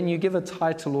then when you give a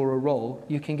title or a role,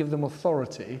 you can give them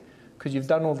authority because you've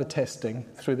done all the testing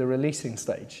through the releasing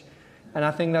stage. And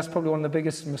I think that's probably one of the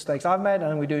biggest mistakes I've made,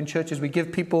 and we do in churches. We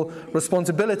give people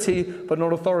responsibility, but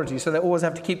not authority. So they always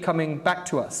have to keep coming back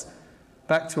to us.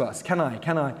 Can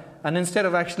I? And instead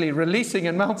of actually releasing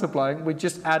and multiplying, we're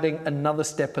just adding another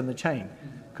step in the chain.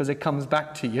 Because it comes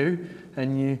back to you,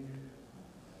 and you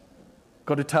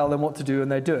got to tell them what to do,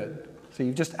 and they do it. So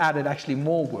you've just added actually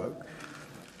more work.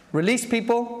 Release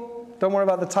people. Don't worry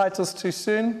about the titles too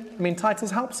soon. I mean,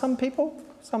 titles help some people.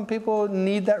 Some people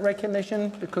need that recognition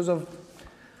because of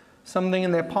something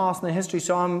in their past and their history.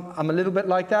 So I'm a little bit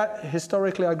like that.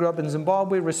 Historically, I grew up in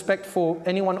Zimbabwe. Respect for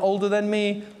anyone older than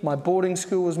me. My boarding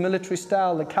school was military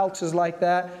style. The culture's like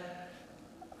that.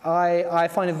 I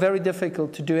find it very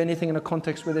difficult to do anything in a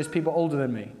context where there's people older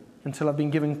than me until I've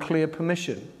been given clear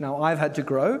permission. Now, I've had to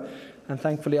grow, and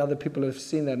thankfully other people have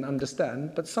seen that and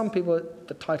understand. But some people,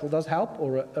 the title does help,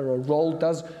 or a role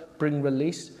does bring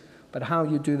release. But how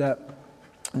you do that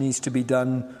needs to be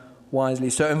done wisely.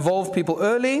 So involve people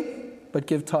early, but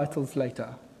give titles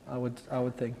later, I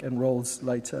would think, and roles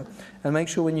later. And make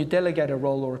sure when you delegate a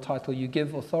role or a title, you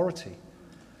give authority.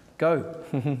 Go.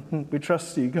 We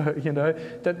trust you. Go,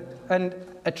 and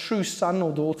a true son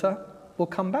or daughter will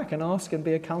come back and ask and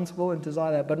be accountable and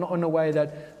desire that, but not in a way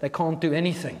that they can't do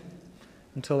anything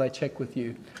until they check with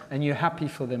you. And you're happy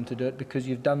for them to do it because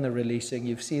you've done the releasing,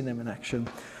 you've seen them in action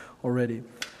already.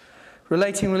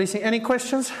 Relating, releasing. Any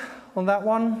questions on that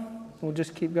one? We'll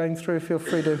just keep going through. Feel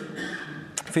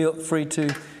free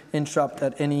to interrupt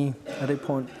at any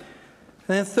point.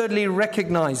 And then thirdly,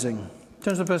 recognizing.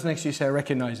 Turn to the person next to you, say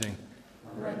recognizing.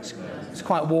 It's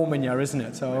quite warm in here, isn't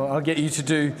it? So I'll get you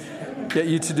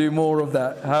to do more of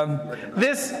that.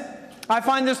 I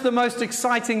find this the most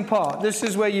exciting part. This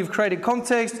is where you've created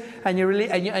context and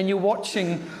you're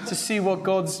watching to see what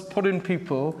God's put in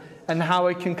people and how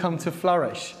it can come to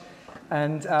flourish.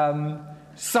 And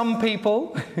some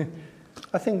people,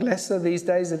 I think less so these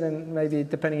days, and then maybe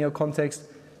depending on your context,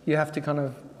 you have to kind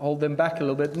of hold them back a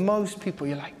little bit. Most people,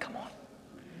 you're like, come on.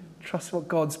 Trust what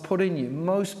God's put in you.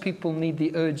 Most people need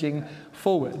the urging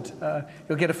forward.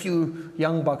 You'll get a few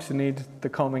young bucks who need the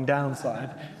calming down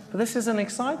side. But this is an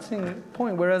exciting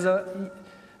point, whereas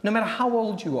no matter how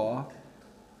old you are,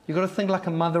 you've got to think like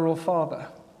a mother or father.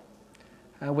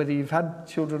 Whether you've had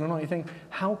children or not, you think,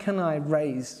 how can I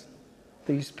raise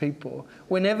these people?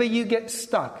 Whenever you get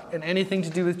stuck in anything to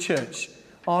do with church,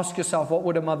 ask yourself, what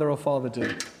would a mother or father do?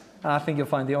 And I think you'll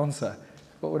find the answer.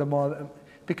 What would a mother...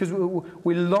 Because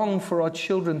we long for our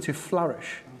children to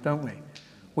flourish, don't we?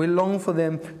 We long for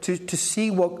them to see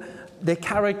what their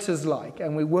character's like,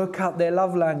 and we work out their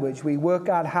love language. We work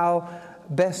out how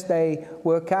best they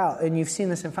work out. And you've seen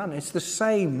this in family. It's the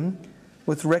same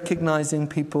with recognizing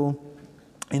people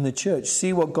in the church.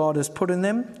 See what God has put in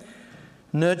them.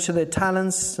 Nurture their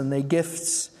talents and their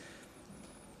gifts.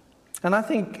 And I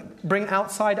think bring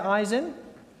outside eyes in.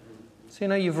 So,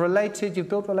 you've related, you've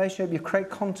built relationship, you've created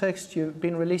context, you've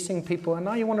been releasing people, and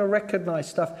now you want to recognize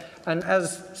stuff. And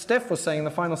as Steph was saying in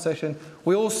the final session,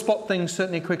 we all spot things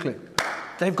certainly quickly.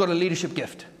 They've got a leadership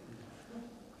gift.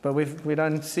 But we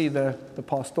don't see the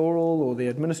pastoral or the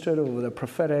administrative or the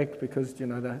prophetic because,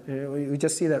 we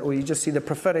just see that. Or you just see the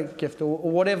prophetic gift or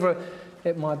whatever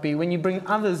it might be. When you bring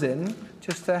others in,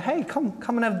 just say, hey, come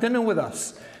and have dinner with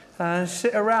us.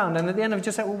 Sit around, and at the end of it,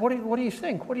 just say, well, what do you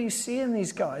think? What do you see in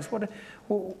these guys?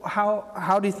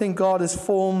 How do you think God has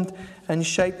formed and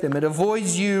shaped them? It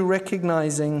avoids you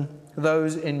recognizing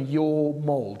those in your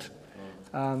mold,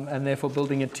 and therefore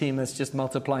building a team that's just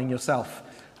multiplying yourself,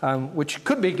 which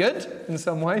could be good in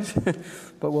some ways,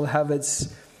 but will have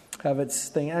its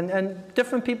thing. And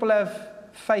different people have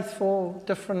faith for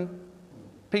different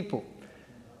people.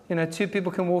 Two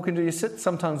people can walk into, you sit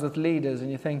sometimes with leaders, and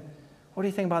you think, what do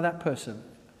you think about that person?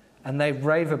 And they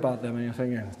rave about them, and you're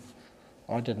thinking,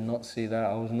 I did not see that.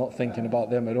 I was not thinking about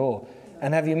them at all.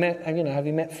 And have you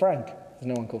met Frank? There's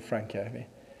no one called Frank here, have you?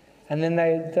 And then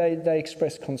they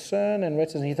express concern and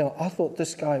reticence. And you think, I thought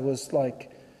this guy was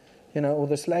like, or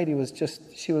this lady was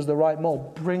she was the right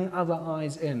mold. Bring other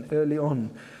eyes in early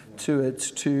on to it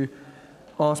to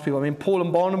ask people. Paul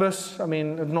and Barnabas,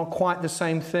 not quite the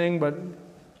same thing, but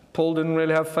Paul didn't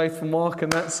really have faith for Mark in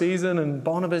that season, and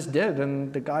Barnabas did,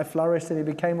 and the guy flourished and he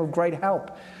became of great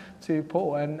help to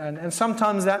Paul. And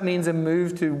sometimes that means a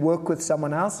move to work with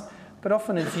someone else, but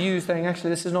often it's you saying, actually,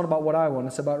 this is not about what I want,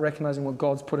 it's about recognizing what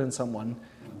God's put in someone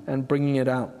and bringing it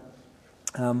out.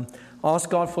 Ask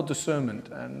God for discernment,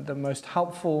 and the most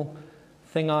helpful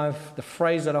thing the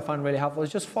phrase that I find really helpful is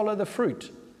just follow the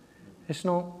fruit. It's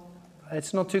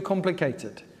not too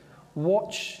complicated.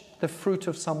 Watch the fruit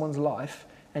of someone's life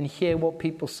and hear what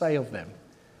people say of them.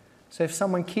 So if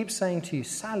someone keeps saying to you,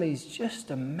 Sally's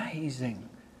just amazing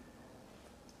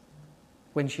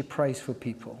when she prays for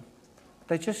people.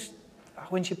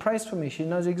 When she prays for me, she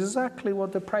knows exactly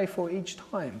what to pray for each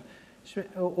time.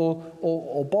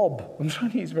 Or Bob. I'm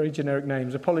trying to use very generic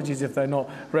names. Apologies if they're not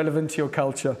relevant to your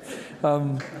culture.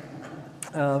 I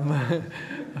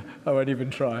won't even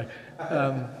try.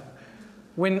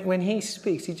 When he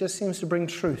speaks, he just seems to bring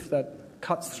truth that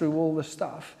cuts through all the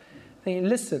stuff.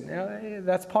 Listen,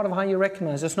 that's part of how you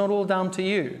recognize. It's not all down to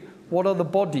you. What are the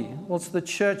body? What's the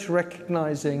church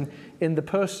recognizing in the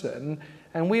person?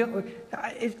 And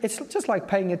it's just like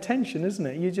paying attention, isn't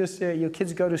it? Your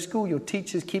kids go to school, your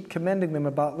teachers keep commending them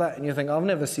about that, and you think, I've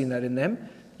never seen that in them.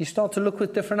 You start to look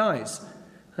with different eyes.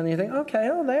 And you think,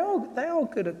 okay, they are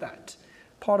good at that.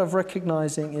 Part of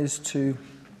recognizing is to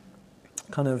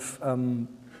kind of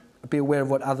be aware of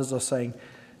what others are saying.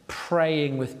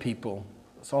 Praying with people.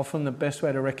 It's often the best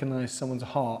way to recognize someone's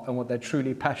heart and what they're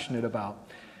truly passionate about.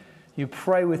 You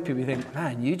pray with people, you think,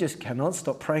 man, you just cannot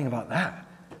stop praying about that.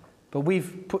 But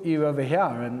we've put you over here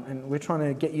and we're trying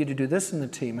to get you to do this in the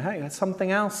team. Hey,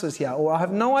 something else is here. Or I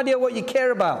have no idea what you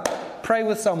care about. Pray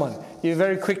with someone. You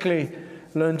very quickly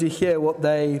learn to hear what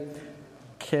they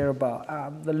care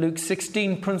about. The Luke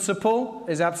 16 principle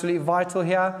is absolutely vital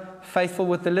here. Faithful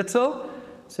with the little.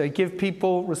 So give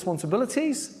people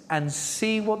responsibilities and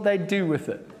see what they do with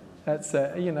it. That's,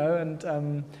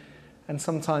 and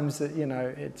sometimes,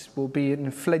 it will be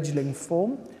in fledgling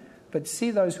form. But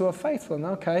see those who are faithful, and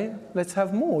okay, let's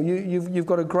have more. You've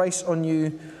got a grace on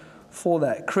you for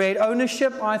that. Create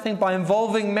ownership, I think, by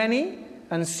involving many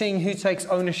and seeing who takes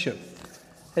ownership.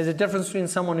 There's a difference between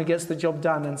someone who gets the job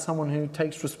done and someone who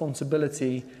takes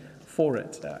responsibility for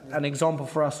it. An example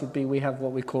for us would be we have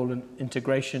what we call an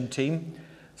integration team.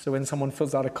 So when someone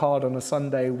fills out a card on a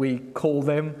Sunday, we call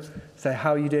them, say,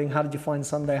 how are you doing? How did you find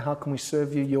Sunday? How can we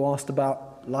serve you? You asked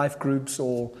about life groups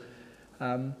or...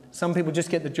 some people just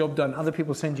get the job done. Other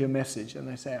people send you a message and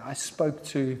they say, I spoke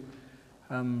to,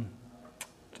 I'm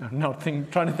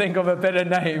trying to think of a better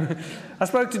name. I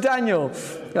spoke to Daniel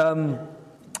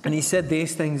and he said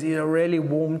these things. He's a really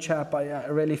warm chap. I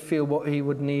really feel what he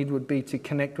would need would be to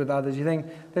connect with others. You think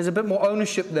there's a bit more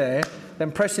ownership there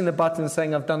than pressing the button and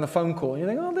saying, I've done the phone call. You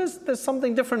think, oh, there's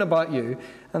something different about you.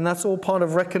 And that's all part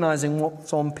of recognizing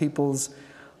what's on people's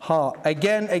heart.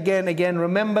 Again,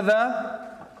 remember the...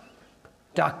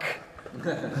 duck.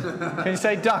 Can you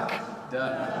say duck?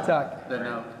 Duck. They're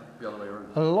now the other way around.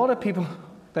 A lot of people,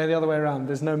 they're the other way around.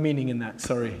 There's no meaning in that,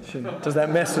 sorry. Does that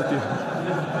mess with you?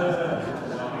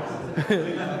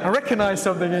 I recognize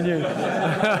something in you.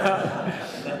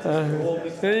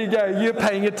 There you go. You're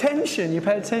paying attention. You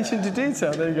pay attention to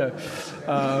detail. There you go.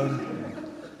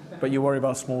 But you worry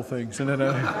about small things. No.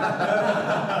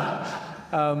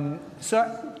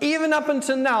 So even up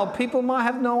until now, people might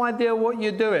have no idea what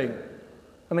you're doing.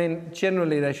 I mean,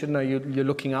 generally they should know you're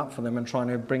looking out for them and trying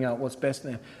to bring out what's best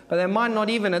in them. But they might not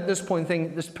even at this point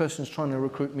think this person's trying to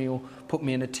recruit me or put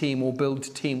me in a team or build a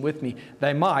team with me.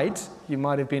 They might. You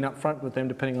might have been upfront with them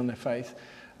depending on their faith.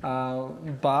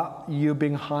 But you're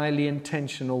being highly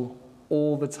intentional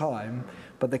all the time.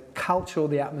 But the culture or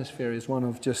the atmosphere is one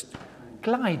of just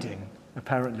gliding,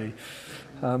 apparently.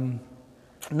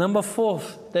 Number 4,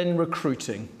 then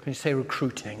recruiting. Can you say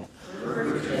recruiting?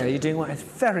 Yeah, you're doing what? It's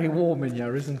very warm in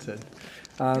here, isn't it?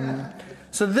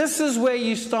 So this is where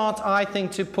you start, I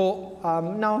think, to put...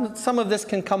 now, some of this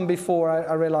can come before.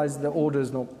 I realize the order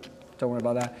is not... Don't worry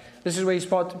about that. This is where you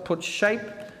start to put shape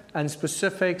and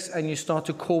specifics, and you start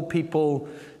to call people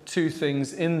to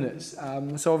things in this.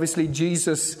 So obviously,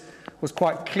 Jesus was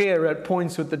quite clear at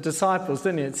points with the disciples,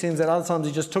 didn't he? It seems that other times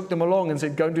he just took them along and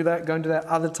said, go and do that, go and do that.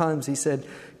 Other times he said,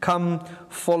 come,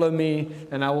 follow me,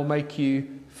 and I will make you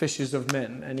fishers of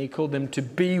men. And he called them to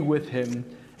be with him,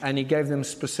 and he gave them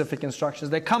specific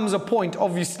instructions. There comes a point,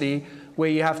 obviously,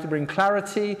 where you have to bring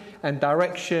clarity and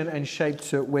direction and shape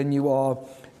to it when you are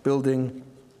building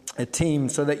a team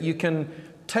so that you can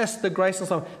test the grace of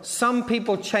someone. Some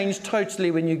people change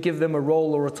totally when you give them a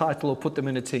role or a title or put them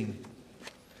in a team.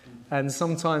 And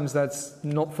sometimes that's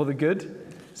not for the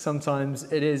good. Sometimes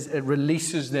it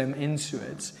releases them into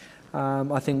it.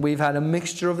 I think we've had a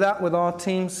mixture of that with our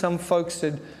team. Some folks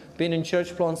had been in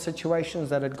church plant situations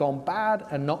that had gone bad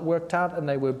and not worked out, and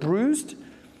they were bruised.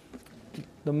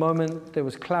 The moment there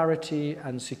was clarity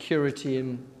and security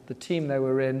in the team they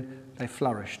were in, they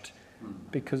flourished.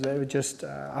 Because they were just...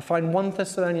 I find 1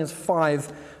 Thessalonians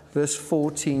 5, verse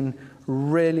 14,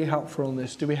 really helpful on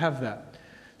this. Do we have that?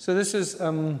 So this is...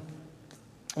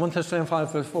 1 Thessalonians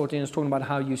 5, verse 14 is talking about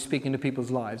how you speak into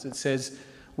people's lives. It says,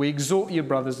 we exhort you,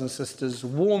 brothers and sisters,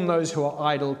 warn those who are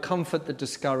idle, comfort the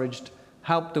discouraged,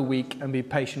 help the weak, and be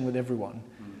patient with everyone.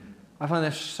 I find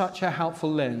that's such a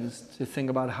helpful lens to think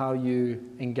about how you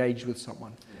engage with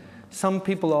someone. Some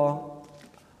people are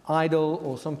idle,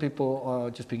 or some people are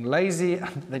just being lazy,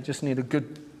 and they just need a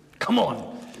good, come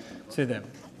on, to them.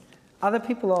 Other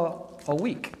people are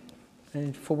weak,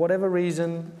 and for whatever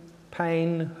reason,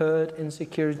 pain, hurt,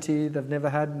 insecurity, they've never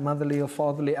had motherly or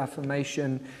fatherly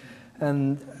affirmation,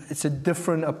 and it's a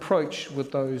different approach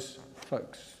with those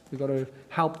folks. We've got to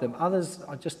help them. Others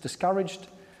are just discouraged.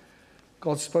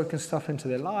 God's spoken stuff into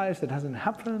their lives that hasn't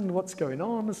happened. What's going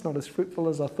on? It's not as fruitful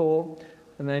as I thought.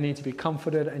 and they need to be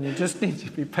comforted, and you just need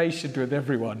to be patient with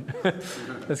everyone.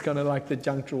 That's kind of like the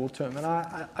junk drawer term. And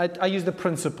I use the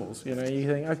principles. You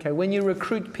think, okay, when you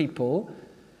recruit people,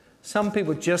 some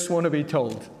people just want to be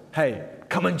told, hey,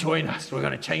 come and join us, we're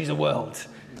going to change the world.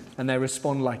 And they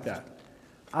respond like that.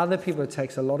 Other people, it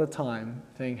takes a lot of time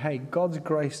saying, hey, God's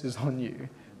grace is on you.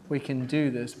 We can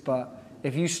do this. But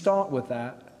if you start with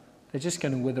that, they're just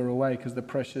going to wither away because the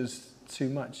pressure's too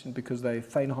much and because they're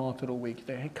faint-hearted or weak.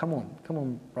 Hey, come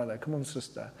on, brother, come on,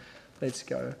 sister, let's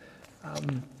go.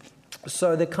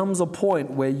 So there comes a point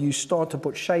where you start to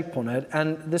put shape on it,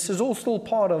 and this is all still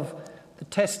part of the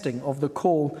testing of the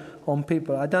call on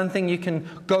people. I don't think you can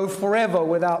go forever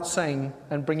without saying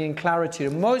and bringing clarity.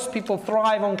 Most people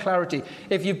thrive on clarity.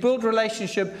 If you've built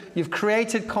relationship, you've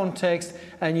created context,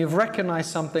 and you've recognized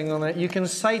something on it, you can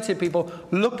say to people,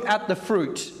 look at the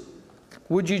fruit.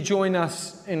 Would you join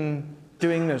us in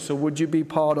doing this, or would you be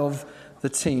part of the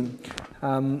team?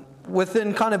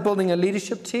 Within kind of building a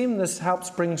leadership team, this helps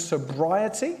bring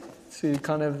sobriety to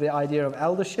kind of the idea of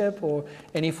eldership or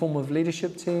any form of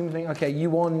leadership team. Think, okay,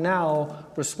 you are now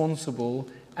responsible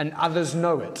and others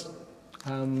know it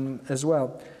as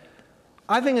well.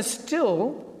 I think it's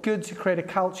still good to create a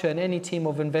culture in any team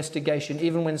of investigation,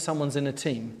 even when someone's in a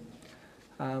team.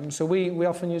 So we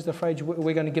often use the phrase,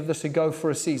 we're going to give this a go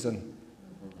for a season.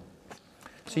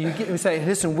 So we say,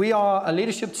 listen, we are a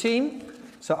leadership team,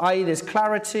 so i.e. there's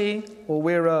clarity, or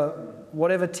we're a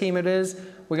whatever team it is,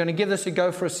 we're going to give this a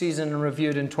go for a season and review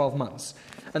it in 12 months.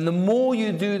 And the more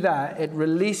you do that, it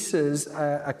releases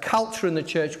a culture in the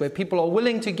church where people are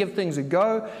willing to give things a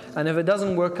go, and if it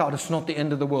doesn't work out, it's not the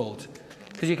end of the world.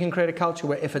 Because you can create a culture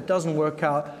where if it doesn't work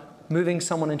out, moving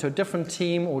someone into a different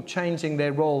team or changing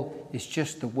their role is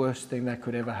just the worst thing that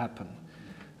could ever happen.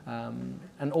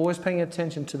 And always paying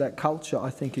attention to that culture, I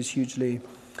think, is hugely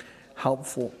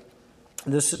helpful.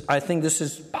 I think this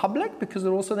is public because it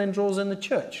also then draws in the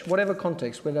church, whatever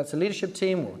context, whether that's a leadership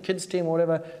team or a kids team or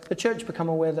whatever, the church become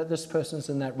aware that this person's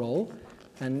in that role.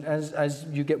 And as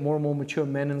you get more and more mature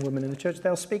men and women in the church,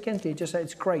 they'll speak into you. Just say,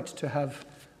 it's great to have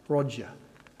Roger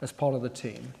as part of the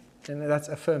team. And that's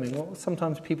affirming. Well,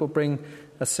 sometimes people bring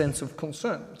a sense of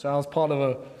concern. So I was part of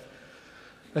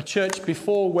a church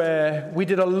before where we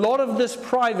did a lot of this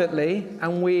privately,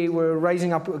 and we were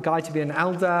raising up a guy to be an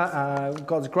elder.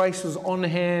 God's grace was on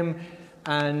him,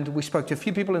 and we spoke to a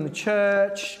few people in the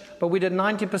church, but we did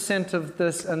 90% of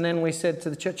this, and then we said to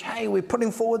the church, hey, we're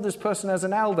putting forward this person as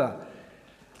an elder.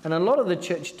 And a lot of the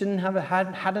church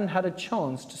hadn't had a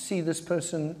chance to see this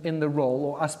person in the role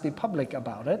or us be public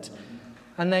about it,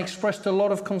 and they expressed a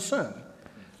lot of concern.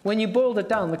 When you boiled it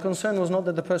down, the concern was not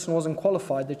that the person wasn't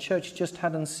qualified. The church just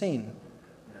hadn't seen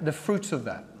the fruits of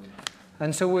that.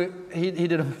 And so he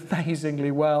did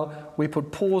amazingly well. We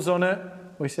put pause on it.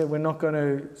 We said we're not going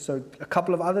to... So a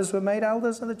couple of others were made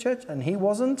elders of the church, and he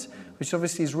wasn't, which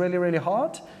obviously is really, really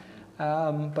hard.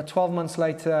 But 12 months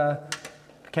later,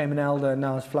 became an elder, and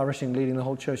now is flourishing, leading the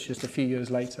whole church just a few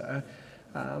years later.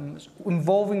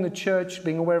 Involving the church,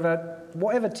 being aware of it,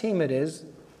 whatever team it is,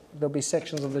 there'll be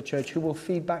sections of the church who will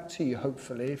feed back to you,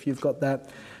 hopefully, if you've got that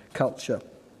culture.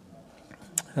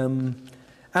 And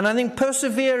I think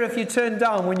persevere if you turn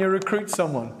down when you recruit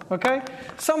someone, okay?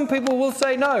 Some people will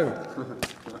say no.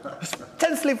 It's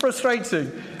intensely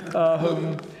frustrating.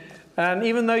 And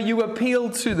even though you appeal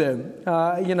to them,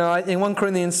 in 1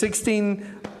 Corinthians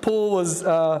 16, Paul was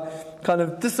kind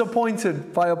of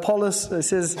disappointed by Apollos. It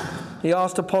says he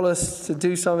asked Apollos to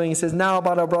do something. He says, now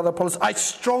about our brother Apollos, I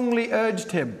strongly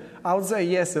urged him. I would say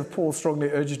yes if Paul strongly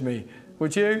urged me.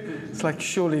 Would you? It's like,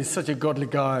 surely he's such a godly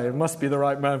guy. It must be the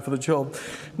right man for the job.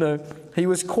 No, he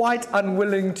was quite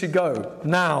unwilling to go.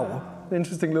 Now,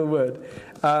 interesting little word.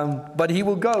 But he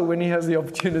will go when he has the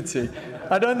opportunity.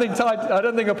 I don't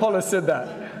think Apollos said that.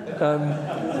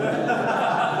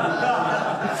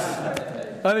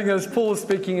 I think that's Paul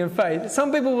speaking in faith.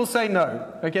 Some people will say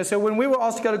no. Okay, so when we were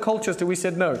asked to go to Colchester, we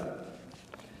said no.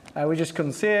 We just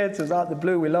couldn't see it. It was out the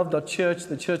blue. We loved our church.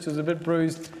 The church was a bit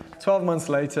bruised. 12 months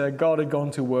later, God had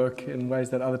gone to work in ways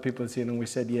that other people had seen, and we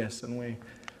said yes. And we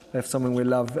left something we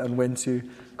loved and went to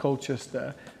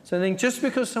Colchester. So I think just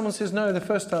because someone says no the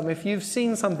first time, if you've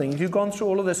seen something, if you've gone through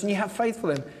all of this and you have faith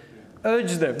for them,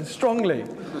 urge them strongly.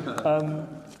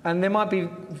 And there might be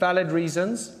valid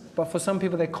reasons. But for some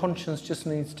people, their conscience just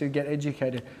needs to get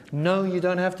educated. No, you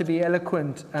don't have to be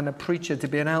eloquent and a preacher to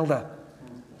be an elder.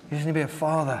 You just need to be a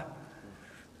father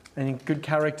and good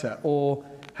character. Or,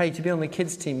 hey, to be on the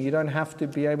kids' team, you don't have to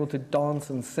be able to dance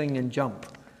and sing and jump.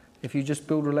 If you just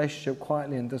build relationship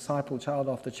quietly and disciple child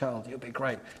after child, you'll be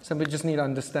great. Somebody just need to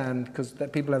understand, because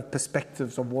that people have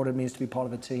perspectives of what it means to be part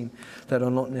of a team that are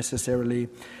not necessarily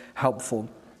helpful.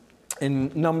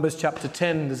 In Numbers chapter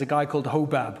 10, there's a guy called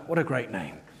Hobab. What a great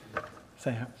name.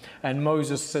 And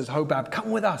Moses says, Hobab,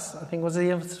 come with us. I think was he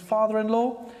his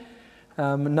father-in-law?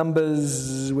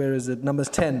 Numbers, where is it? Numbers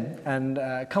 10. And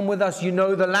come with us, you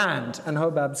know the land. And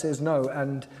Hobab says no.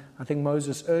 And I think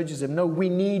Moses urges him, no, we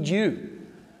need you.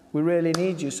 We really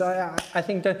need you. So I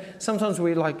think that sometimes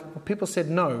people said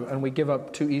no and we give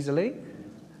up too easily.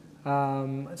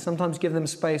 Sometimes give them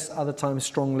space, other times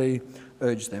strongly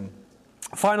urge them.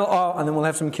 Final R, and then we'll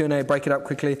have some Q&A, break it up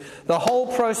quickly. The whole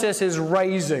process is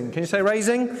raising. Can you say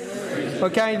raising?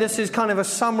 Okay, this is kind of a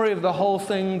summary of the whole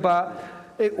thing, but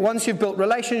once you've built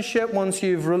relationship, once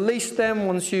you've released them,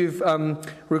 once you've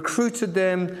recruited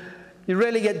them, you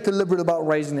really get deliberate about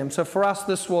raising them. So for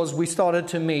us, we started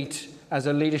to meet as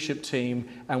a leadership team,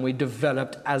 and we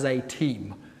developed as a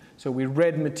team. So we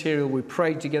read material, we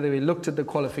prayed together, we looked at the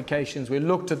qualifications, we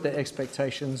looked at the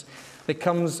expectations. There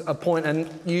comes a point, and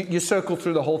you circle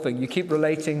through the whole thing. You keep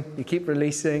relating, you keep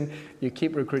releasing, you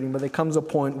keep recruiting, but there comes a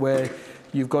point where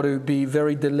you've got to be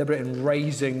very deliberate in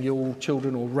raising your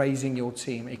children or raising your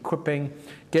team, equipping,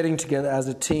 getting together as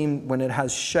a team when it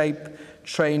has shape,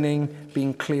 training,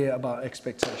 being clear about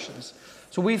expectations.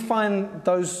 So we find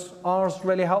those R's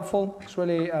really helpful. It's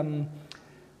really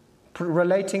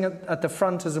relating at the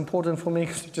front is important for me,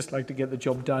 because I just like to get the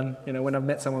job done. You know, when I've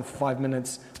met someone for 5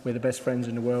 minutes, we're the best friends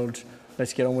in the world.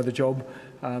 Let's get on with the job.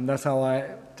 That's how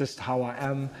I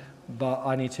am. But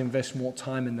I need to invest more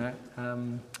time in that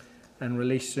and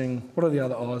releasing. What are the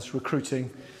other R's?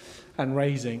 Recruiting and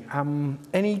raising.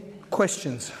 Any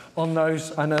questions on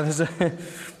those? I know there's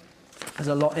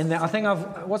a lot in there. I think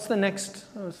what's the next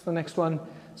one?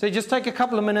 So just take a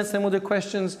couple of minutes, then we'll do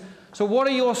questions. So what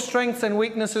are your strengths and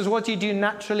weaknesses? What do you do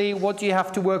naturally? What do you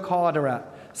have to work harder at?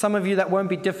 Some of you, that won't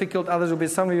be difficult. Others will be,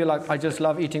 some of you like, I just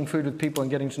love eating food with people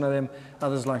and getting to know them.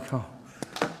 Others like,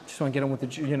 just want to get on with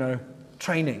the,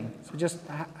 training. So just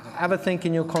have a think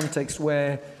in your context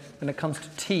where, when it comes to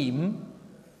team,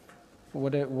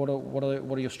 what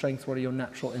are your strengths? What are your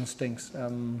natural instincts?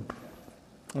 And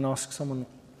ask someone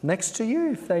next to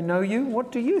you, if they know you,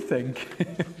 what do you think?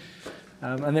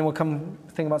 And then we'll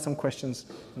think about some questions,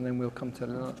 and then we'll come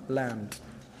to land.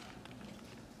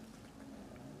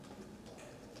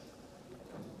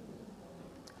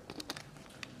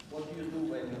 What do you do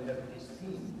when you have this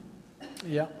team?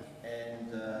 Yeah.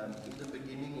 And in the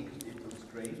beginning it looks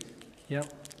great. Yeah.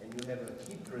 And you have a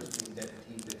key person in that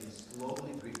team that is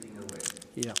slowly drifting away.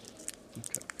 Yeah.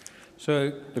 Okay.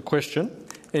 So the question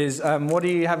is, what do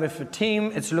you have if a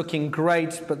team? It's looking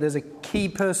great, but there's a key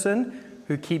person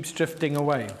who keeps drifting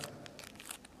away.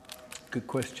 Good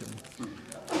question.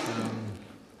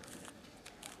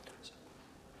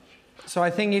 So I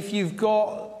think if you've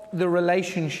got the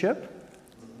relationship,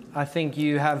 I think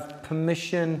you have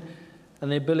permission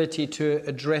and the ability to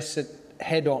address it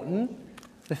head on.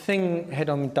 The thing head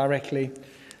on directly.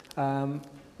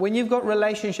 When you've got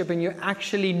relationship and you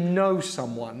actually know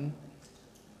someone,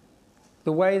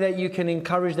 the way that you can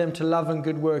encourage them to love and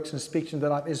good works and speak to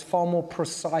them is far more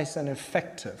precise and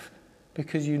effective,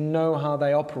 because you know how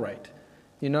they operate.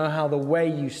 You know how the way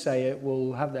you say it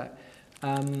will have that.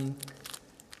 I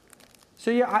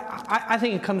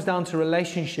think it comes down to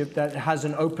relationship that has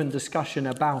an open discussion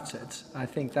about it. I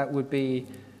think that would be,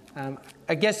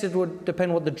 I guess it would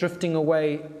depend what the drifting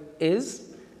away is.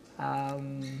 I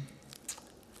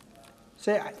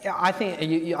think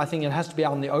it has to be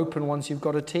out in the open once you've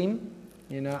got a team.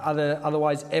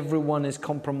 Otherwise everyone is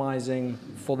compromising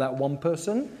for that one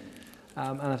person.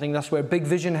 And I think that's where big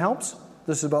vision helps.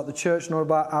 This is about the church, not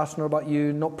about us, not about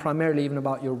you, not primarily even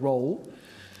about your role.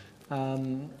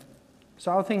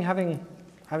 So I think having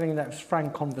that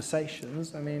frank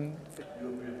conversations, You're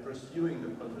pursuing the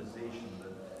conversation,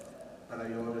 but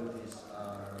priorities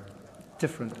are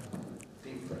different.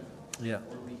 Yeah.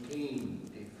 Or became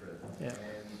different. Yeah.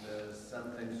 And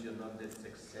sometimes you're not that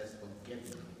successful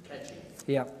catching.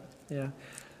 Yeah.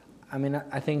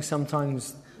 I think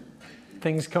sometimes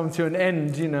things come to an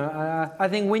end, I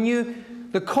think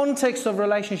the context of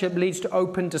relationship leads to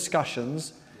open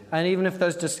discussions, and even if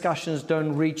those discussions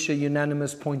don't reach a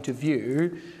unanimous point of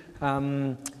view,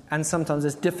 and sometimes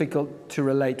it's difficult to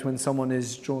relate when someone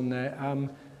is drawn there.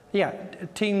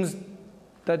 Teams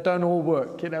that don't all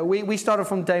work. We started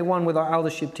from day one with our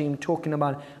eldership team talking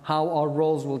about how our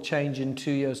roles will change in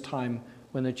 2 years' time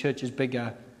when the church is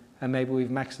bigger and maybe we've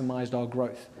maximized our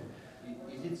growth.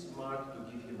 Is it smart to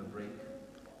give him a break?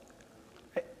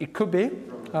 It could be.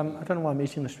 I don't know why I'm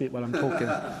eating the street while I'm talking.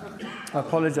 I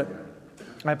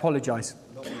apologize.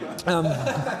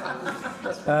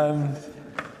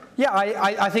 Yeah,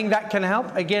 I think that can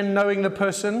help. Again, knowing the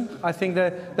person. I think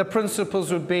the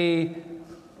principles would be,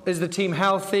 is the team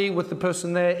healthy with the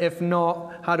person there? If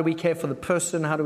not, how do we care for the person? How do